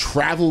have like a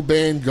travel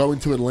ban going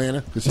to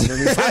Atlanta? Because if I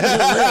was in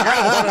Atlanta,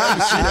 I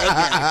would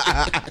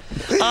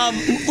see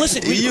that.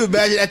 Listen, You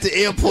imagine at the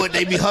airport,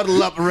 they be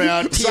huddled up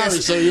around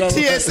Sorry, you don't-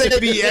 TSA. They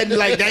be acting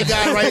like that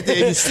guy right there.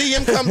 If you see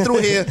him come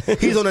through here,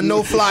 he's on a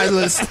no-fly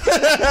list.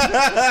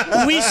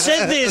 we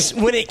said this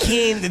when it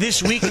came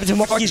this week to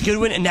Marquise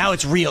Goodwin, and now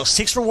it's real.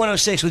 6 for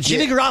 106 with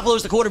Jimmy Garoppolo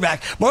as the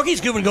quarterback.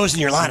 Marquise Goodwin goes in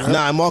your lineup.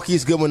 Nah,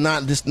 Marquise Goodwin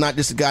not just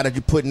a guy that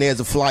you put in there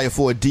as a flyer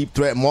for a deep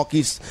threat.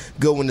 Marquise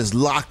Goodwin is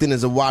locked in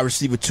as a wide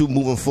receiver 2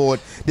 moving forward.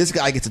 This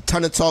guy gets a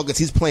ton of targets.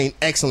 He's playing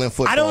excellent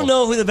football. I don't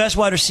know who the best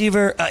wide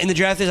receiver in the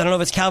draft is. I don't know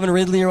if it's Calvin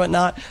Ridley or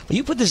whatnot. But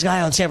you put this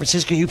guy on San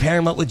Francisco, you pair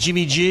him up with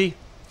Jimmy G.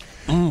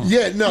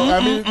 Yeah, no, I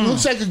mean, it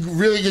looks like a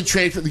really good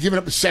trade for giving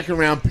up a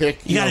second-round pick.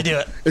 You got to do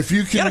it. If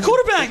you can, You got a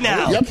quarterback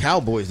now. Yep.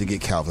 Cowboys to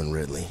get Calvin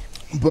Ridley.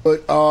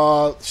 But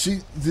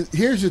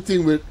here's the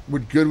thing with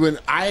Goodwin.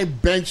 I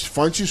benched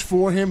Funchess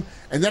for him,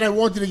 and then I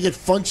wanted to get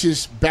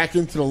Funchess back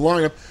into the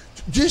lineup.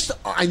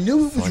 I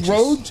knew it was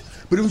Rhodes,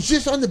 but it was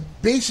just on the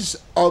basis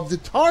of the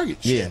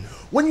target share. Yeah.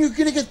 When you're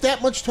going to get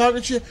that much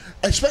target share,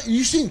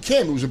 you seen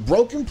Cam. It was a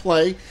broken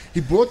play.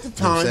 He brought the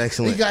time.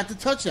 Excellent. He got the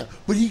touchdown,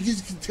 but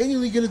he's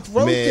continually going to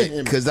throw to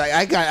him. Because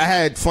I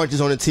had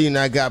Funches on the team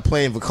that I got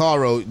playing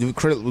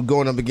Vaccaro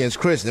going up against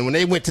Chris, and when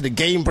they went to the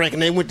game break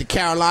and they went to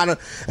Carolina,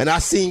 and I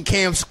seen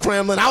Cam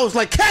scrambling, I was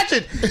like, catch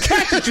it,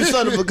 you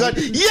son of a gun!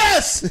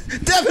 Yes,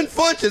 Devin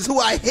Funches, who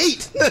I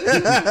hate,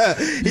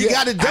 he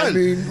got it done. I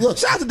mean, look,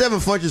 shout out to Devin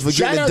Funches for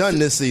getting it done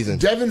this season.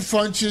 Devin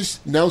Funches,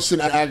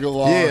 Nelson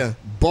Aguilar,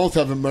 both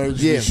have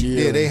emerged this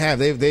year. Yeah, they have.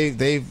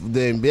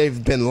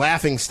 They've been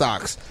laughing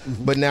stocks,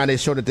 but now they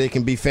show that they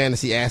can be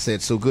fantasy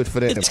assets. So good for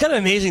them. It's kind of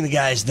amazing the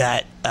guys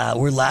that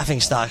were laughing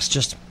stocks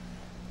just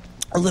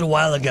a little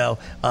while ago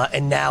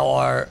and now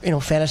are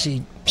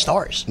fantasy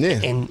stars. Yeah,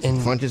 and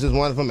Funches is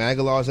one of them.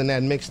 Aguilar's in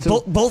that mix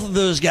too. Both of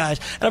those guys,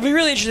 and I'll be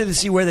really interested to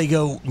see where they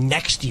go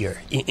next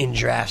year in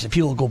drafts. If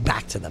people will go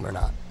back to them or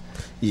not.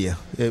 Yeah,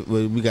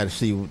 we got to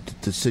see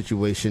the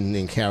situation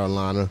in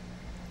Carolina.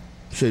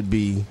 Should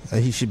be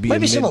he should be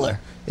might be similar.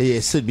 Yeah,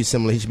 it should be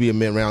similar. He should be a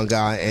mid-round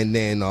guy, and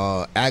then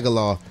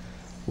Aguilar.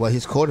 Well,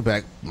 his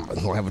quarterback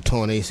gonna have a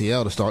torn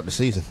ACL to start the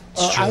season.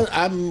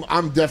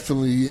 I'm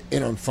definitely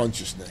in on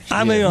Funches next.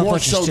 I'm in on more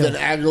Funches so too. than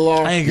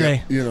Aguilar. I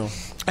agree.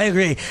 I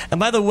agree. And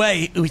by the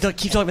way, we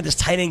keep talking about this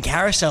tight end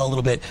carousel a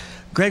little bit.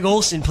 Greg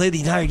Olsen played the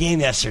entire game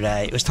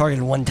yesterday. It was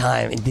targeted one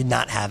time and did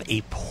not have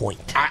a point.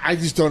 I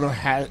just don't know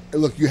how.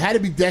 Look, you had to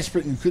be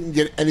desperate and you couldn't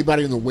get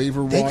anybody in the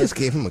waiver wire. They just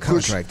gave him a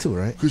contract too,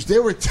 right? Because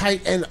there were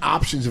tight end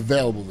options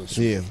available this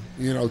week.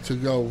 To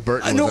go.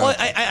 Burton No,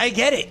 I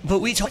get it, but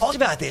we talked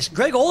about this.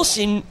 Greg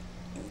Olsen,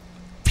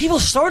 people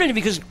started him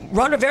because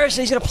Ron Rivera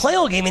said he's going to play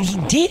all game, and he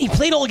did. He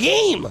played all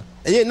game.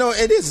 Yeah, no,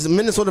 it is. The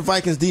Minnesota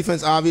Vikings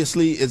defense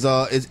obviously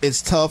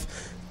is tough.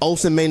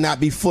 Olsen may not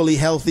be fully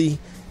healthy.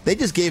 They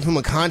just gave him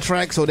a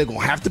contract, so they're going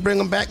to have to bring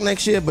him back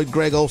next year. But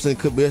Greg Olsen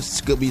could be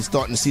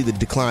starting to see the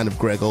decline of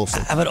Greg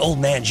Olsen. How about old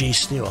man Jay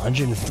Stu?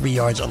 103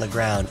 yards on the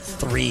ground,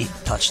 3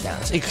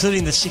 touchdowns,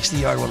 including the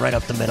 60-yard one right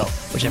up the middle,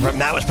 which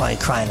Matt was probably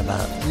crying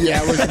about.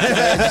 Yeah, it was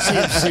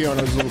CMC on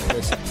those little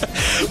quiz.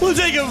 We'll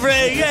take a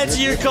break, answer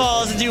your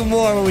calls, and do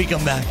more when we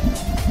come back.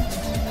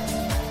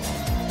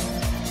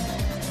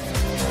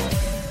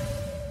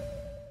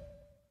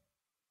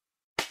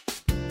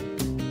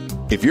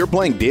 If you're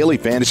playing daily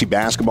fantasy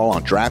basketball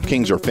on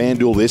DraftKings or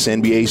FanDuel this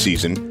NBA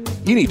season,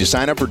 you need to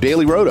sign up for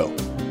Daily Roto.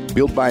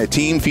 Built by a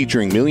team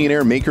featuring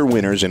millionaire maker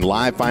winners and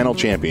live final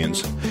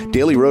champions,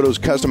 Daily Roto's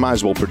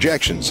customizable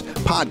projections,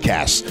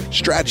 podcasts,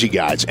 strategy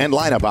guides, and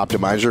lineup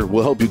optimizer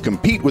will help you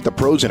compete with the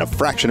pros in a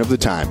fraction of the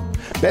time.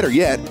 Better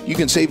yet, you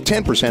can save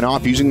 10%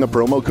 off using the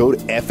promo code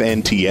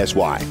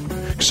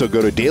FNTSY. So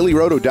go to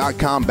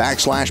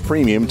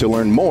dailyroto.com/premium to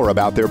learn more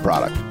about their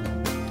product.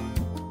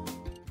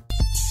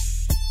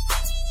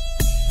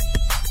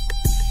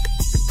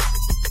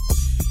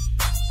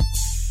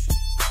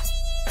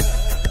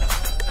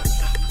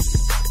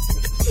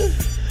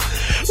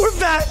 We're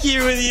back.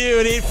 here with you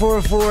at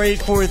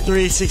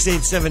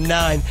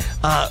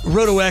 844-843-6879.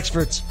 Roto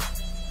Experts.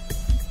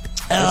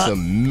 It's a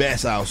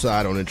mess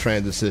outside on the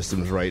transit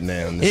systems right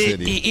now in the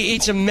city.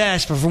 It's a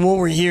mess, but from what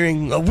we're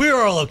hearing, we're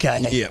all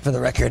okay, Yeah. for the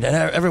record. And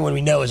everyone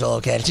we know is all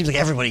okay. It seems like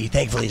everybody,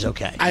 thankfully, is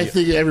okay. I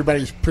think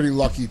everybody's pretty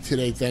lucky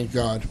today, thank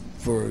God,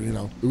 for,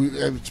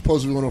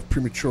 supposedly we went off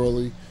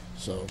prematurely,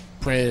 so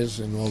prayers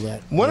and all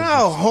that. One of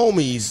our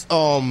homies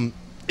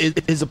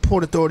is a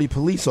Port Authority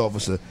police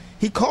officer.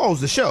 He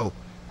calls the show.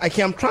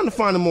 I'm trying to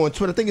find him on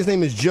Twitter. I think his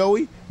name is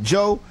Joey.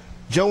 Joe,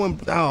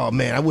 and oh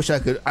man, I wish I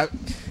could.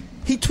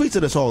 He tweets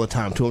at us all the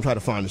time too. I'm trying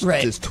to find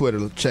his Twitter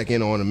to check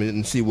in on him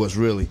and see what's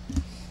going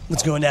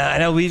down. I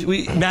know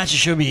Matt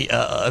just showed me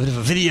a bit of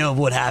a video of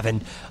what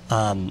happened.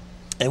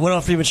 It went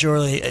off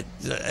prematurely.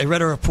 I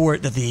read a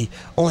report that the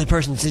only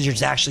person that's injured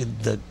is actually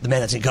the man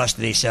that's in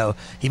custody. So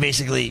he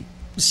basically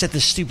set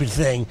this stupid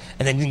thing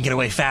and then didn't get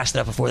away fast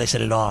enough before they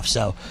set it off.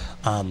 So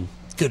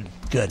good.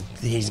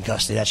 He's in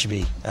custody. That should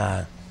be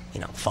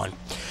fun.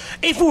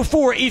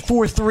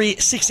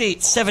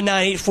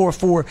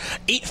 844-843-6879.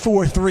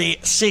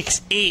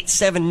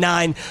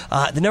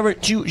 844-843-6879. The number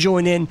to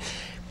join in.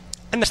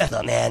 I messed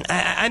up, man.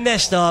 I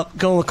messed up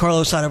going with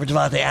Carlos Hyde over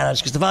Devontae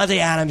Adams because Devontae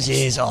Adams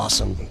is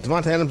awesome.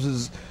 Devontae Adams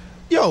is...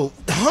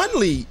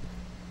 Hundley...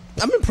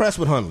 I'm impressed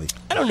with Hundley.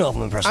 I don't know if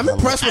I'm impressed with Hundley. I'm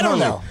impressed with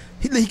Hundley. Know.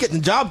 He's getting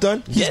the job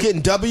done. He's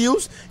getting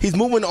W's. He's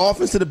moving the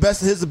offense to the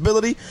best of his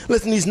ability.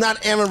 Listen, he's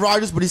not Aaron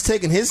Rodgers, but he's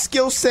taking his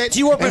skill set. Do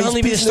you want Brett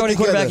Hundley to be the starting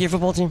quarterback of your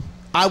football team?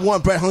 I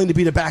want Brett Hundley to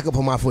be the backup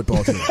on my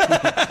football team.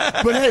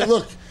 But hey,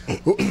 look,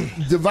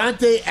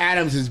 Devontae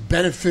Adams is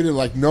benefiting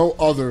like no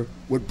other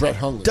with Brett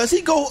Hundley. Does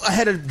he go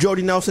ahead of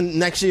Jordy Nelson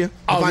next year?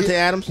 Devontae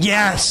Adams?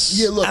 Yes.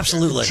 Yeah, look,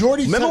 absolutely.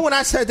 Remember when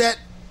I said that?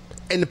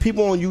 And the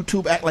people on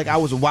YouTube act like I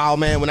was a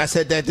wild man when I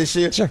said that this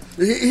year? Sure.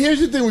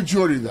 Here's the thing with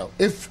Jordy, though.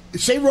 If,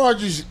 say,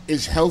 Rodgers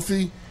is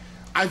healthy,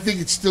 I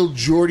think it's still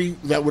Jordy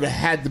that would have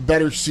had the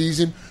better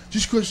season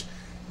just because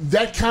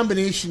that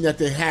combination that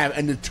they have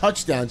and the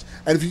touchdowns.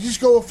 And if you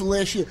just go off the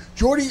last year,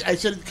 Jordy, I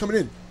said it coming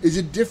in, is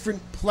a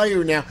different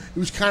player now. He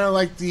was kind of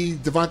like the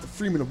Devonta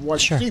Freeman of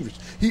wide receivers.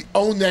 He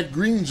owned that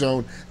green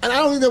zone. And I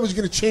don't think that was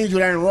going to change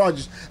with Aaron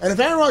Rodgers. And if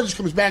Aaron Rodgers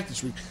comes back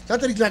this week,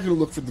 not that he's not going to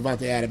look for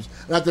Devontae Adams,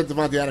 not that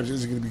Devontae Adams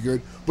isn't going to be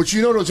good, but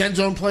those end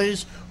zone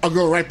plays are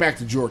going right back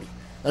to Jordy.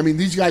 I mean,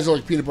 these guys are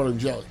like peanut butter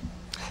and jelly.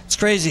 It's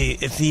crazy.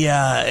 If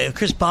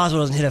Chris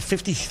Boswell doesn't hit a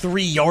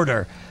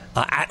 53-yarder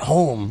at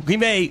home,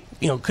 Green Bay,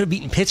 could have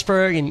beaten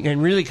Pittsburgh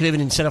and really could have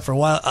been set up for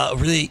a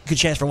really good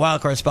chance for a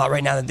wild card spot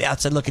right now. That the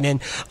outside looking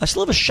in,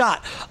 still have a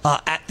shot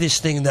at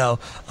this thing though.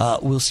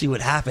 We'll see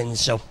what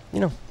happens. So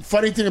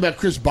funny thing about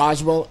Chris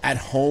Boswell at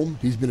home,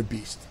 he's been a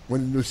beast.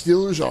 When the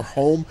Steelers are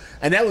home,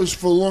 and that was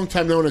for a long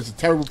time known as a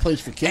terrible place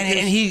for kickers,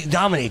 and he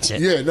dominates it.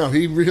 Yeah, no,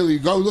 he really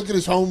go look at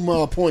his home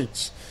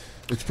points.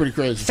 It's pretty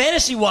crazy.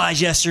 Fantasy-wise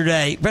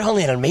yesterday, Brett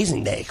Hundley had an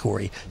amazing day,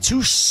 Corey.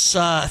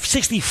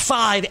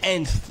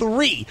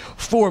 265-3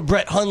 for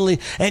Brett Hundley.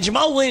 And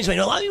Jamal Williams, a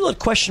lot of people had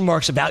question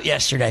marks about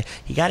yesterday.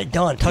 He got it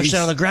done.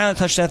 Touchdown on the ground,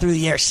 touchdown through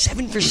the air.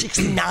 7 for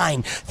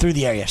 69 through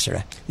the air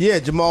yesterday. Yeah,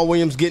 Jamal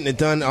Williams getting it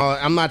done.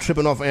 I'm not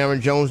tripping off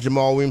Aaron Jones.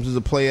 Jamal Williams is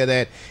a player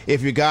that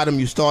if you got him,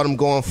 you start him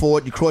going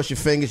forward. You cross your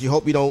fingers. You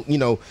hope you don't,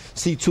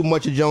 see too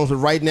much of Jones. But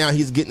right now,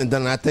 he's getting it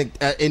done. And I think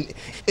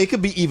it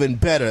could be even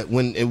better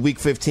when in Week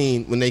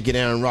 15 when they get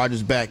Aaron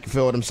Rodgers back. You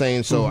feel what I'm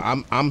saying? So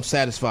I'm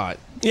satisfied.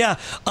 Yeah.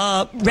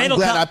 Randall I'm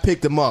glad I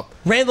picked him up.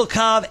 Randall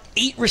Cobb,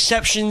 8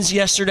 receptions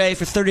yesterday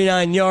for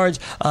 39 yards.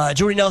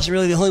 Jordy Nelson,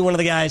 really the only one of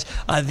the guys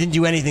that didn't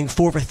do anything,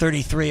 4 for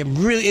 33.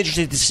 I'm really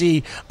interested to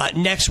see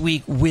next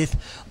week with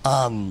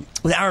Aaron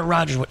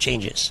Rodgers what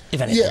changes,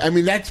 if anything. Yeah, I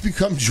mean, that's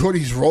become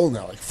Jordy's role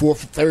now, like 4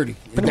 for 30.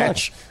 Pretty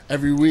much.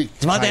 Every week.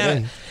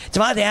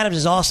 Devontae Adams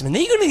is awesome. And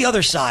then you go to the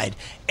other side,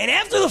 and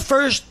after the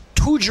first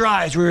 2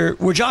 drives where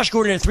Josh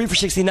Gordon had 3 for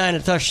 69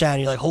 and a touchdown,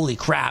 you're like, holy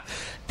crap,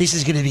 this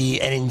is going to be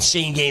an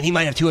insane game. He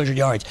might have 200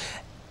 yards.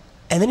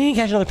 And then he didn't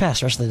catch another pass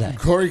the rest of the day.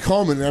 Corey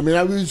Coleman. I mean,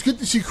 it was good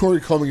to see Corey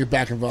Coleman get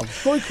back involved.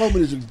 Corey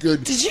Coleman is a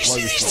good... Did you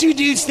see these 2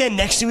 dudes stand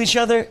next to each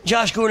other?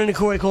 Josh Gordon and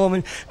Corey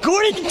Coleman.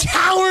 Gordon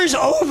towers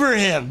over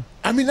him.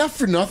 I mean, not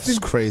for nothing. It's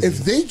crazy. If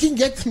they can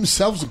get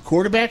themselves a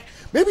quarterback,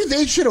 maybe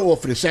they should have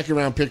offered a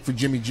second-round pick for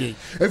Jimmy G.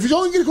 If he's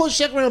only going to go a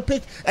second-round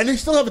pick, and they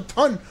still have a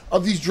ton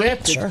of these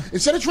draft picks,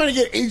 instead of trying to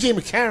get A.J.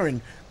 McCarron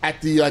at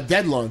the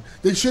deadline,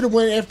 they should have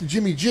went after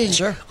Jimmy G.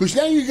 Sure. Because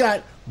now you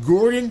got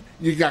Gordon,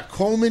 you got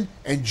Coleman,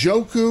 and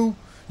Njoku.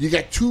 You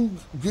got 2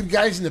 good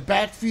guys in the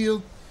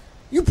backfield.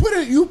 You put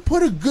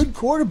a good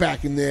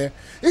quarterback in there.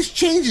 This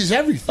changes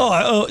everything.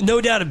 Oh,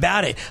 no doubt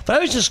about it. But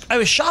I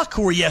was shocked,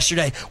 Corey,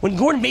 yesterday when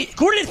Gordon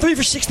had 3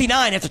 for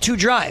 69 after 2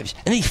 drives,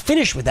 and he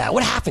finished with that.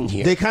 What happened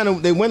here?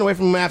 They went away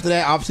from him after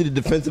that. Obviously, the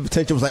defensive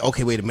attention was like,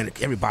 okay, wait a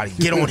minute, everybody,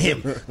 get on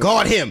him,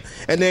 guard him,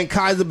 and then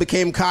Kaiser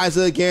became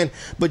Kaiser again.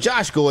 But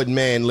Josh Gordon,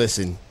 man,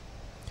 listen,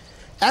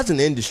 as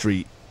an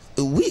industry,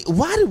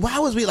 why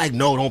was we like,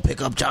 no, don't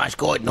pick up Josh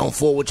Gordon, don't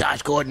forward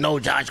Josh Gordon, no,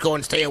 Josh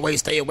Gordon, stay away.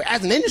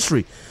 As an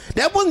industry,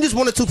 that wasn't just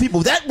one or two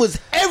people. That was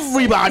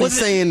everybody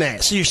saying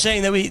that. So you're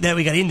saying that we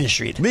got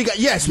industried? We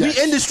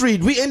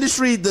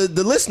industried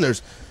the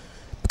listeners.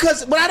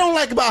 Because what I don't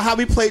like about how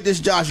we played this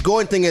Josh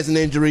Gordon thing as an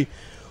injury,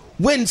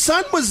 when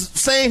Son was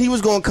saying he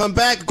was going to come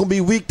back, going to be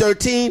week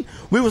 13,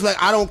 we was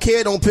like, I don't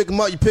care, don't pick him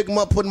up. You pick him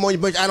up, put him on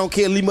your bench. I don't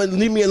care, leave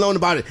me alone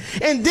about it.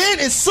 And then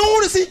as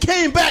soon as he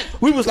came back,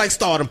 we was like,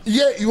 start him.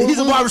 Yeah, he's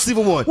a wide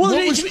receiver one. Well,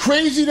 what was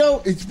crazy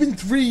though? It's been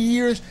 3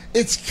 years.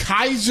 It's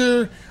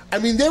Kaiser. I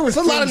mean, there was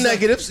a lot of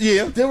negatives.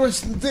 Yeah, there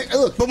was.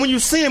 Look, but when you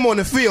see him on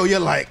the field, you're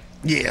like,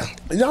 yeah.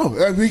 No,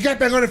 he got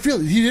back on the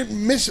field. He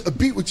didn't miss a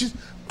beat, which is.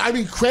 I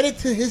mean, credit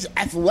to his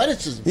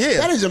athleticism. Yeah.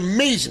 That is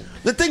amazing.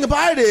 The thing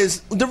about it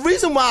is, the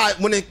reason why,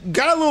 when it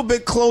got a little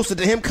bit closer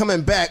to him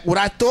coming back, what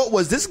I thought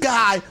was this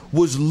guy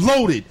was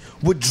loaded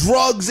with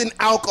drugs and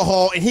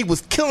alcohol, and he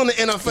was killing the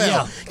NFL.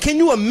 Yeah. Can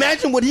you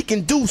imagine what he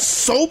can do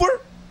sober?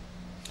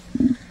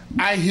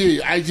 I hear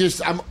you.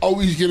 I'm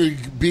always going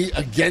to be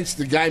against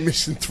the guy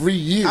missing 3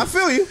 years. I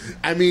feel you.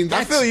 I mean,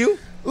 I feel you.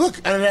 Look,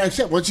 and I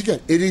said, once again,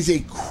 it is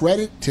a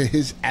credit to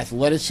his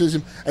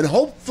athleticism, and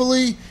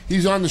hopefully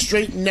he's on the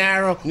straight and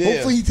narrow. Yeah.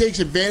 Hopefully he takes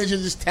advantage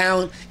of his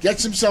talent,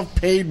 gets himself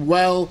paid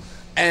well,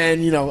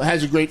 and,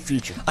 has a great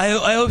future.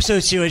 I hope so,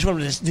 too. I just want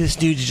this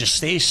dude to just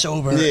stay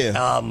sober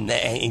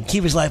and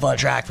keep his life on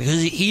track,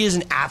 because he is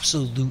an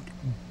absolute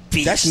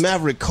beast. That's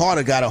Maverick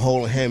Carter got a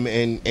hold of him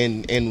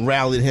and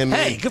rallied him.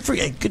 Hey, good for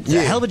you.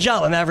 Hell of a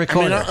job on Maverick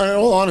Carter. I mean, in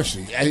all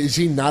honesty, is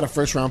he not a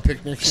first-round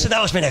pick next year? So that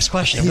was my next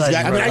question. Would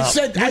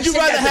you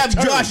rather have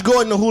Josh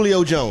Gordon or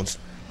Julio Jones?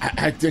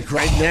 I think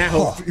right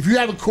now, if you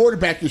have a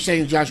quarterback, you're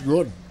saying Josh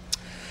Gordon.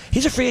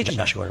 He's a free agent,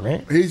 Josh Gordon,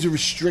 right? He's a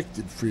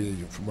restricted free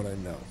agent, from what I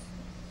know.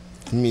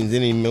 It means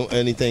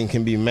anything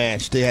can be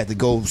matched. They have to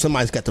go.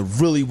 Somebody's got to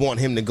really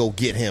want him to go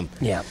get him.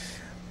 Yeah.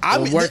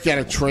 Work out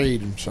a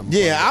trade in some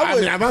Yeah, I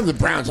mean, if I'm the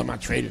Browns, I'm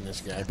not trading this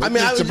guy. I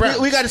mean,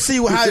 we got to see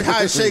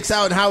how it shakes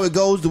out and how it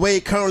goes. The way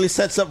it currently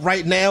sets up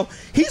right now,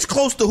 he's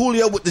close to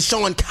Julio with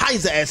Deshaun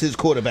Kaiser as his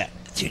quarterback.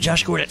 Dude,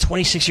 Josh Gordon at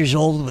 26 years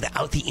old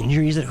without the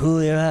injuries that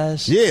Julio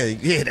has.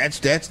 Yeah,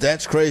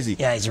 that's crazy.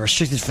 Yeah, he's a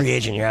restricted free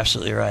agent. You're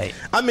absolutely right.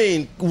 I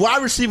mean,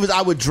 wide receivers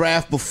I would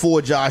draft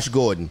before Josh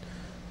Gordon: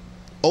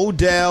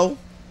 Odell,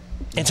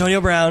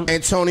 Antonio Brown,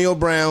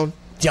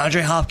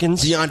 DeAndre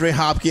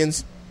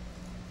Hopkins.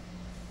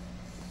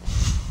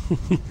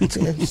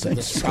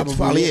 That's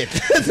probably it.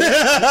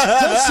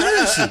 No,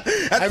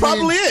 seriously. That's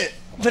probably it.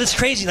 But it's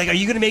crazy. Like, are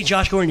you going to make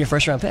Josh Gordon your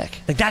first-round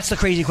pick? Like, that's the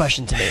crazy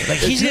question to me. Like,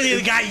 he's going to be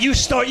the guy you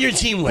start your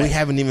team with. We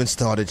haven't even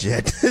started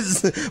yet.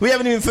 We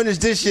haven't even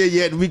finished this year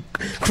yet. We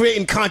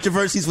creating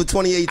controversies for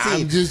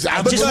 2018. I just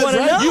want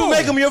to know. You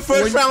make him your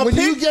first-round pick,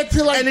 you get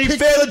to, and he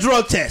failed a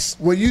drug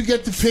test. When you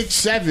get to pick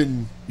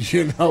 7,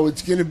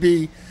 it's going to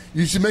be.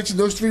 You should mention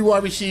those 3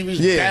 wide receivers: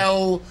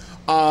 Bell,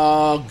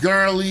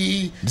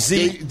 Gurley,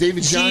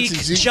 David Johnson,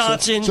 Zeke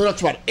Johnson. So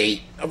that's about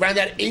 8. Around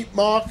that 8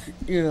 mark,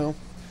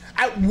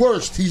 At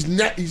worst, he's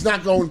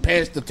not going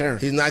past the turn.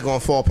 He's not going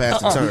to fall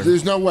past the turn.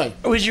 There's no way.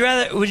 Would you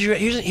rather?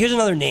 Here's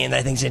another name that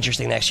I think is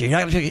interesting next year. You're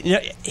not gonna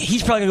pick,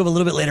 he's probably going to go a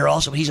little bit later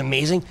also, but he's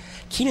amazing.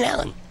 Keenan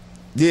Allen.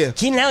 Yeah.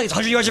 Keenan Allen gets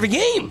 100 yards every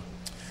game.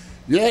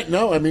 Yeah,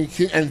 no, I mean,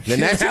 and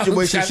that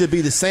situation should be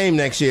the same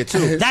next year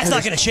too. That's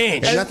not going to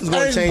change. Nothing's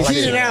going to change.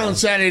 Keenan Allen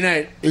Saturday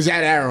night is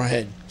at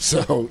Arrowhead,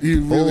 so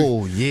you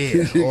really,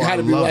 you got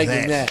to be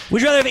liking that.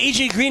 Would you rather have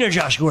AJ Green or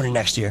Josh Gordon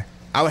next year?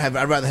 I'd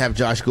rather have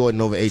Josh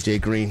Gordon over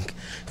AJ Green.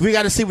 We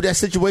got to see what that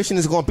situation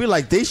is going to be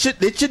like. They should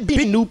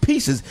be new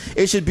pieces.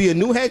 It should be a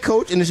new head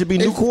coach and it should be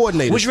new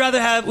coordinators. Would you rather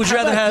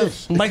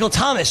have Michael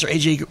Thomas or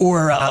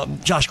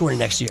Josh Gordon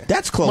next year?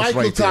 That's close.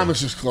 Michael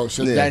Thomas is close.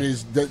 So that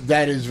is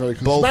very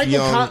close. Both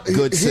young,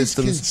 good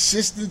systems.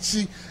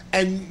 Consistency,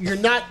 and you're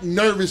not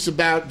nervous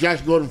about Josh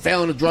Gordon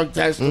failing a drug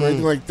test or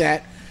anything like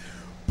that.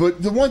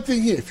 But the one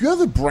thing here, if you're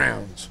the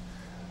Browns,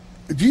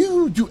 do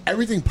you do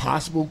everything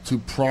possible to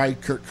pry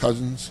Kirk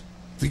Cousins?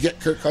 To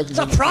get Kirk Cousins? It's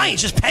not prying,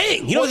 it's just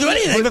paying. You don't do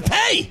anything but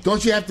pay.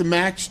 Don't you have to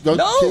match?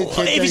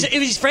 If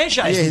he's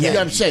franchised.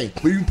 Yeah, I'm saying.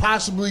 But you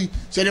possibly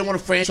say they want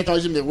to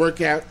franchise him, they work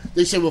out.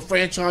 They say, well,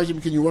 franchise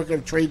him, can you work out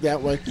a trade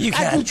that way? You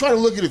can. I can try to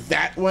look at it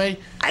that way.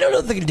 I don't know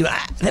if they're going to do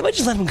it. They might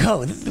just let him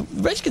go. The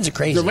Redskins are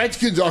crazy. The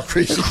Redskins are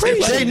crazy.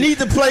 They need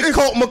to play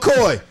Colt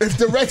McCoy. If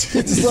the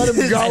Redskins let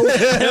him go,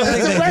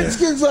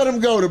 let him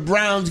go, the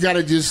Browns got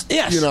to just,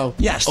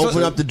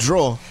 open up the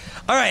drawer.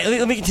 All right,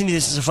 let me continue.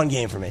 This is a fun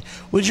game for me.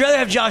 Would you rather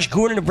have Josh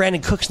Gordon or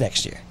Brandon Cooks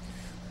next year?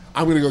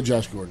 I'm going to go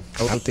Josh Gordon.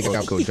 I'm thinking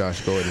I'll go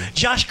Josh Gordon.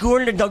 Josh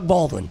Gordon or Doug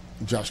Baldwin?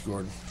 Josh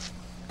Gordon.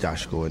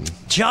 Josh Gordon.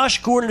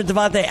 Josh Gordon or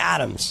Devontae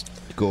Adams?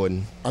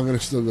 Gordon. I'm going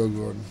to still go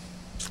Gordon.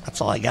 That's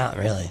all I got,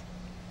 really.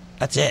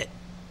 That's it.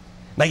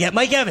 Mike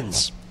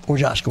Evans or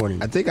Josh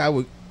Gordon? I think I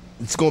would.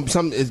 It's going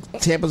to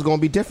Tampa's going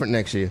to be different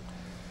next year.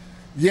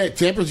 Yeah,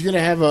 Tampa's going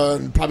to have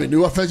probably a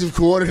new offensive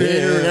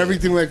coordinator and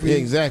everything like that. Yeah,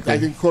 exactly. I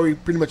think Corey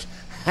pretty much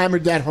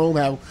hammered that home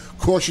how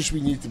cautious we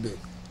need to be.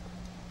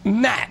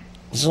 Matt,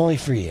 this is only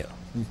for you.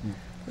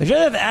 Would you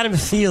rather have Adam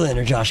Thielen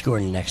or Josh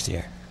Gordon next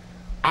year?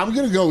 I'm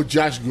going to go with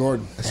Josh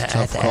Gordon. That's a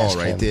tough call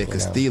right there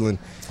because Thielen.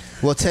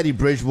 Well, Teddy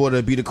Bridgewater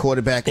will be the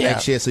quarterback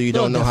next year, so you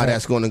don't know how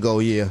that's going to go.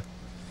 Yeah.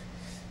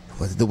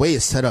 But the way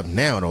it's set up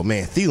now, though,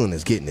 man, Thielen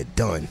is getting it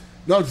done.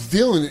 No,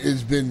 Thielen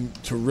has been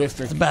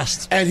terrific. The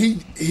best. And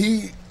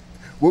he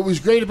what was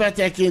great about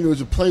that game, there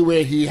was a play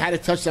where he had a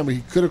touchdown where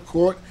he could have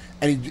caught,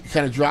 and he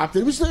kind of dropped it.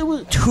 It was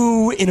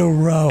 2 in a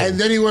row. And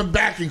then he went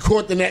back and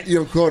caught the net,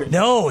 caught it.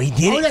 No, he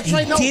didn't. Oh, that's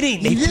right. No, he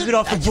didn't. They took it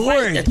off the board.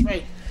 Right, that's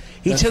right.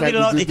 He took it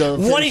off.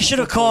 One he should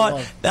have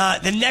caught.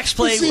 The next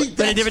play went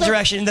in a different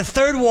direction. And the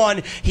third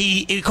one,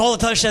 he called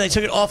a touchdown. They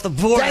took it off the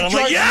board. And I'm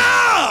like,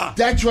 yeah!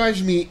 That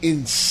drives me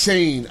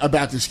insane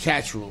about this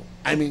catch rule.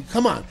 I mean,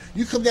 come on.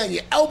 You come down,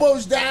 your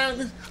elbows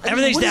down.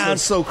 Everything's down.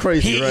 That's so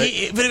crazy,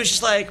 right? But it was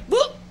just like,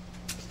 whoop.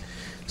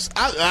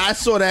 I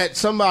saw that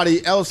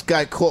somebody else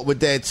got caught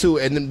with that too,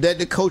 and then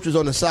the coach was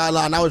on the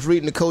sideline. I was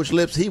reading the coach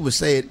lips. He was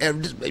saying, I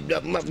was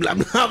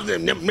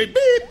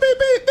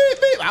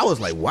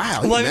like,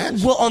 wow.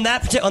 Well, on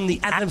the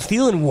Adam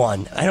Thielen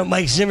one, I know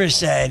Mike Zimmer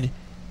said,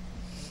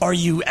 "Are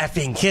you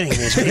effing kidding me?"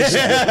 Is what he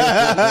said.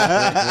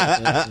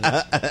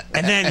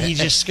 And then he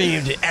just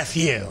screamed, "F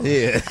you!"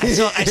 Yeah,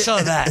 I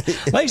saw that.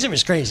 Mike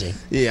Zimmer's crazy.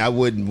 Yeah, I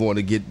wouldn't want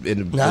to get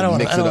in mix it up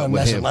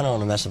with him. I don't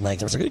want to mess with Mike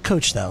Zimmer. He's a good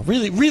coach, though.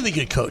 Really, really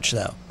good coach,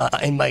 though.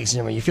 And Mike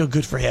Zimmer, you feel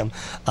good for him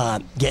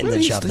getting the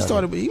job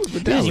done. He was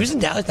with Dallas. He was in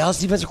Dallas. Dallas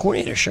defensive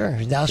coordinator. Sure, he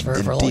was in Dallas for a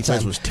long time. The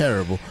defense was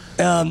terrible.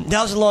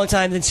 Dallas a long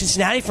time, then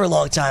Cincinnati for a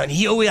long time, and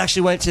he always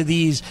actually went to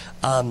these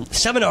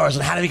seminars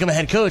on how to become a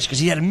head coach because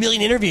he had a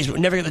million interviews but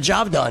would never get the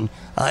job done. And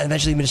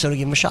eventually Minnesota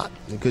gave him a shot.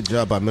 Good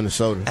job by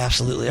Minnesota.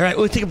 Absolutely. All right,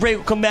 we'll take a break.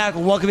 We'll come back.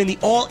 We'll welcome in the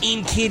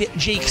all-in kid,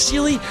 Jake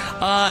Seeley.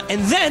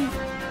 And then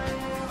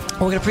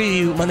we're going to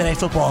preview Monday Night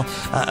Football,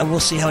 and we'll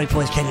see how many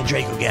points Kenyon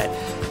Drake will get.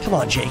 Come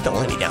on, Jake. Don't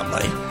let me down,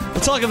 buddy.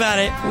 We'll talk about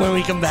it when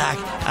we come back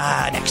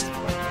next.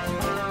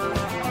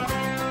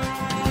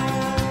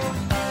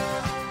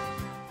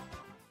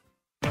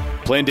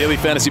 Playing daily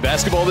fantasy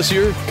basketball this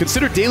year?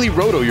 Consider Daily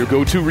Roto your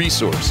go-to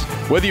resource.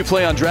 Whether you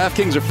play on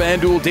DraftKings or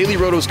FanDuel, Daily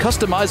Roto's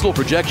customizable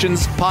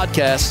projections,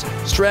 podcasts,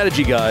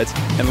 strategy guides,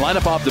 and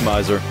lineup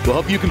optimizer will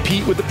help you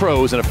compete with the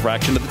pros in a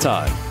fraction of the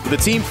time. With a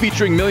team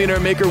featuring Millionaire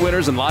Maker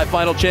winners and live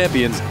final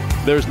champions,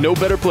 there's no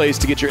better place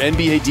to get your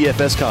NBA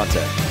DFS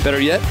content. Better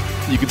yet,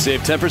 you can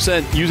save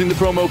 10% using the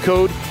promo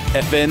code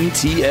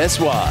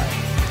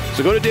FNTSY.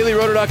 So go to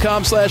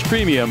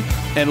dailyroto.com/premium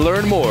and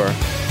learn more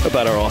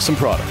about our awesome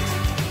product.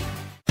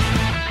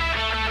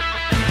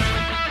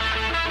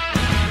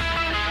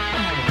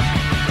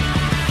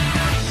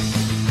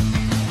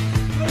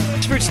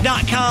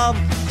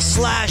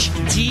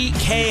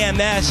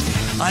 Experts.com/DKMS.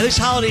 This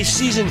holiday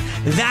season,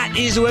 that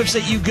is the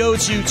website you go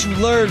to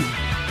learn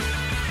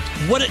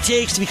what it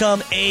takes to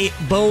become a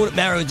bone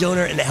marrow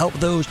donor and to help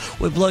those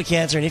with blood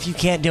cancer. And if you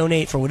can't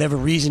donate for whatever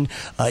reason,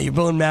 your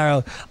bone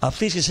marrow,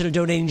 please consider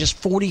donating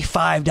just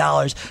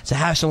 $45 to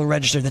have someone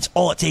registered. That's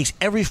all it takes.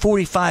 Every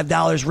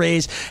 $45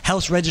 raised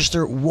helps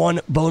register one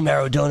bone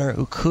marrow donor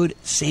who could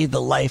save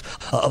the life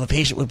of a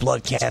patient with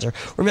blood cancer.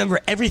 Remember,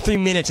 every 3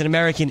 minutes an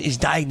American is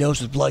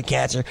diagnosed with blood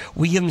cancer.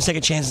 We give them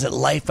second chances at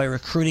life by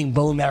recruiting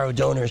bone marrow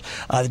donors.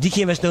 The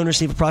DKMS donors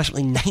save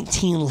approximately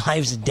 19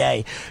 lives a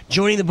day.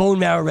 Joining the bone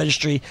marrow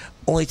registry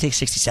only takes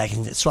 60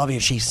 seconds. It's swabbing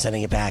your cheeks and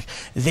sending it back.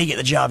 They get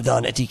the job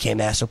done at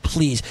DKMS. So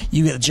please,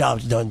 you get the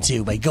job done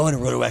too by going to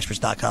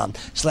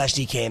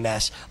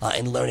rotoexperts.com/DKMS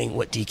and learning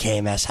what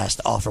DKMS has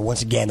to offer.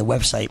 Once again, the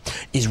website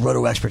is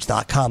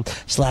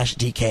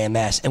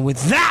rotoexperts.com/DKMS. And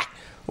with that,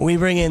 we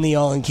bring in the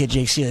all-in kid,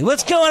 Jake Seeley.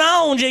 What's going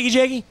on,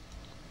 Jakey?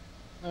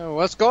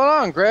 What's going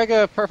on, Greg?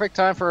 A perfect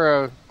time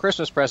for a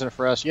Christmas present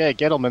for us. Yay,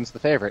 Gettleman's the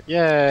favorite.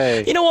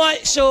 Yay. You know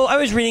what? So I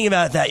was reading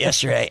about that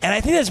yesterday, and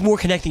I think that's more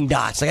connecting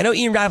dots. Like, I know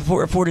Ian Rappaport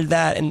reported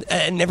that, and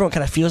everyone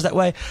kind of feels that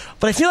way.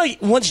 But I feel like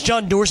once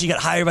John Dorsey got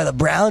hired by the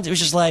Browns, it was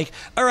just like,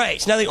 all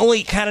right, so now the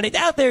only candidate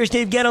out there is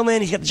Dave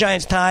Gettleman. He's got the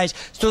Giants ties,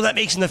 so that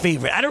makes him the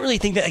favorite. I don't really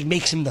think that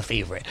makes him the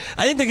favorite.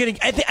 I think they're going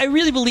to. I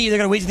really believe they're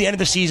going to wait to the end of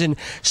the season,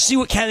 see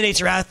what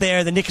candidates are out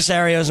there, the Nick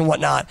Casarios and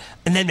whatnot,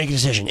 and then make a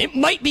decision. It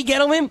might be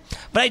Gettleman,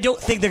 but I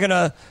don't think they're going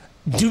to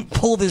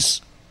pull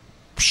this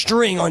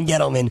string on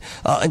Gettleman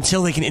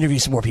until they can interview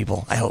some more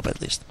people. I hope, at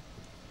least.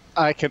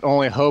 I can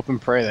only hope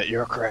and pray that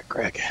you're correct,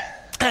 Greg.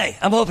 Hey,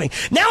 I'm hoping.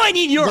 Now I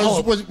need your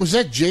hope. Was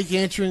that Jake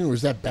answering, or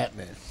was that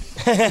Batman?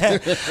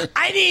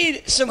 I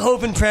need some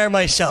hope and prayer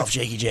myself,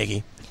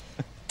 Jakey.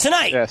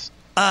 Tonight, yes.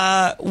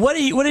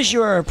 What does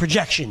your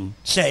projection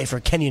say for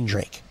Kenyon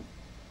Drake?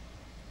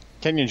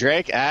 Kenyon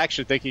Drake? I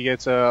actually think he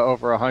gets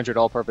over 100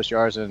 all-purpose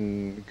yards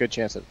and a good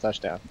chance at a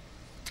touchdown.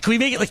 Can we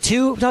make it like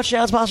 2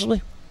 touchdowns,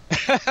 possibly?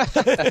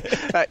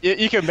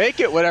 You can make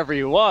it whatever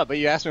you want, but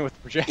you asked me what the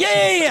projection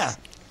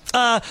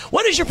Yeah.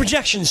 What is your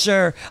projection,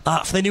 sir,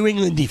 for the New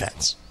England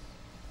defense?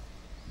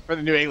 For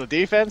the New England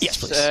defense? Yes,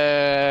 please.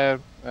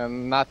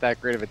 Not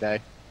that great of a day.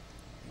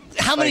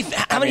 How many?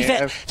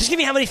 Just give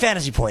me how many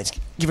fantasy points,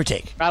 give or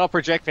take. I don't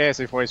project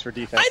fantasy points for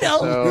defense. I know.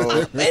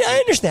 So I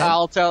understand.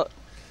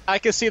 I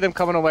could see them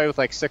coming away with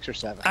like 6 or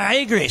 7. I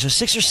agree. So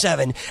 6 or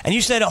 7, and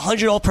you said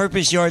 100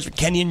 all-purpose yards with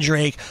Kenyon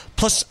Drake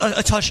plus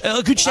a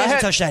good chance of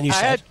a touchdown. You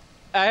said.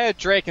 I had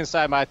Drake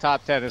inside my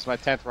top 10 as my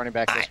 10th running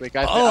back this week.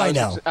 I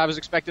know. I was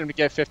expecting him to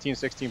get 15,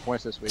 16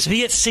 points this week. So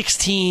he gets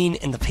 16,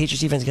 and the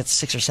Patriots defense gets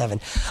 6 or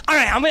 7. All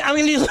right, I'm going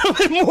to need a little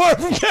bit more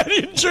from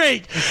Kenyon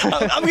Drake.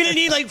 I'm going to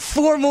need like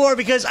 4 more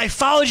because I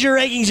followed your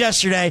rankings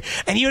yesterday,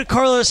 and you had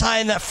Carlos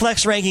Hyde in that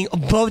flex ranking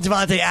above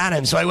Devontae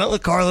Adams. So I went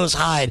with Carlos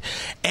Hyde,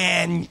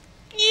 and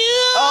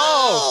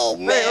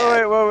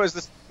wait, what was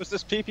this? Was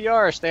this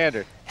PPR or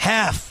standard?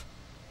 Half.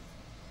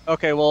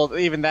 Okay, well,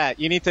 even that.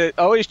 You need to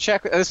always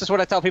check. This is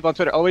what I tell people on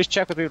Twitter. Always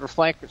check with people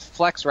for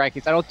flex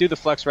rankings. I don't do the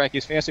flex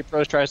rankings. Fantasy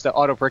Pros tries to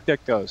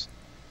auto-predict those.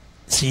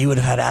 So you would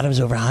have had Adams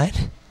over Hyde?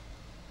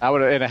 I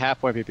would have, in a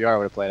half-point PPR, I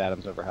would have played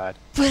Adams over Hyde.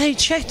 But I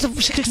checked the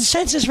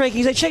consensus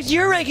rankings. I checked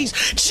your rankings.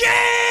 Jake!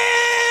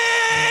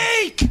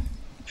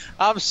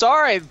 I'm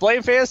sorry.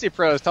 Blame Fantasy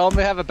Pros. Tell them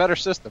they have a better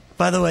system.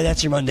 By the way,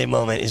 that's your Monday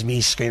moment, is me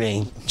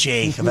screaming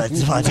Jake about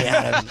Devontae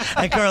Adams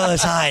and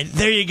Carlos Hyde.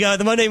 There you go.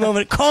 The Monday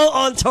moment. Call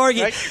on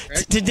target.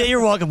 Today,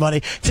 you're welcome,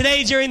 buddy.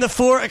 Today, during the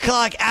 4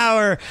 o'clock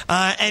hour,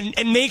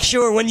 and make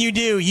sure when you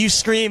do, you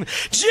scream,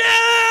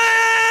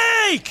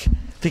 Jake!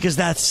 Because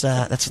that's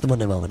what the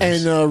Monday moment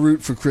is. And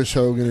root for Chris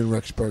Hogan and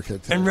Rex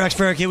Burkhead. And Rex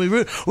Burkhead. We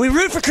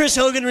root for Chris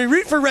Hogan. We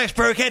root for Rex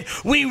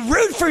Burkhead. We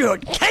root for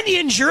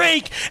Kenyon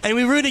Drake. And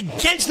we root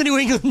against the New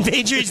England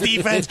Patriots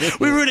defense.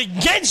 We root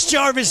against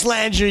Jarvis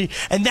Landry.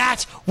 And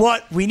that's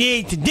what we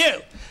need to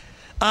do.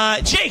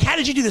 Jake, how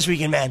did you do this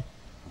weekend, man?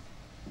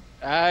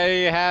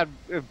 I had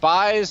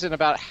buys in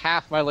about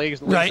half my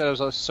leagues. Right. That I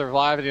was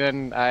surviving,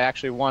 and I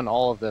actually won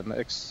all of them.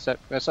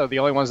 Except so the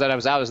only ones that I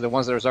was out is the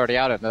ones that I was already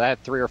out in. I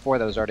had 3 or 4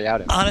 that I was already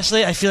out in.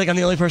 Honestly, I feel like I'm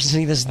the only person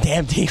sitting at this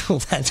damn table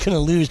that's going to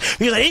lose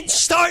because I didn't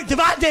start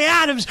Devontae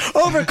Adams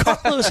over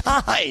Carlos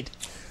Hyde.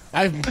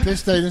 I'm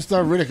pissed I didn't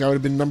start Riddick. I would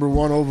have been number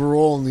 1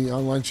 overall in the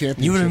online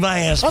championship. You would have been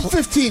buying us. I'm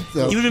 15th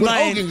though. You would have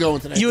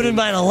been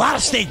buying a lot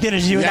of steak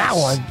dinners. You in that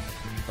one.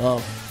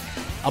 Oh.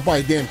 I'll buy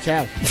a damn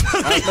cow.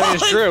 That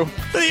is true.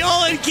 For the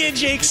all-in kid,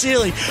 Jake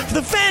Seeley. For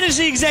the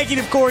fantasy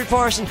executive, Corey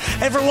Parson.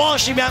 And for Wall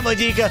Street, Matt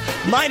Modica.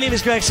 My name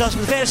is Greg Sussman.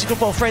 The Fantasy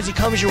Football Frenzy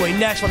comes your way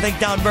next. I want to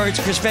thank Don Burns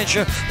and Chris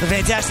Ventura for the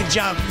fantastic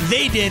job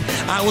they did.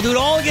 We'll do it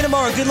all again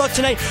tomorrow. Good luck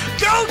tonight.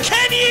 Go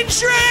Kenyon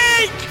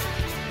Drake!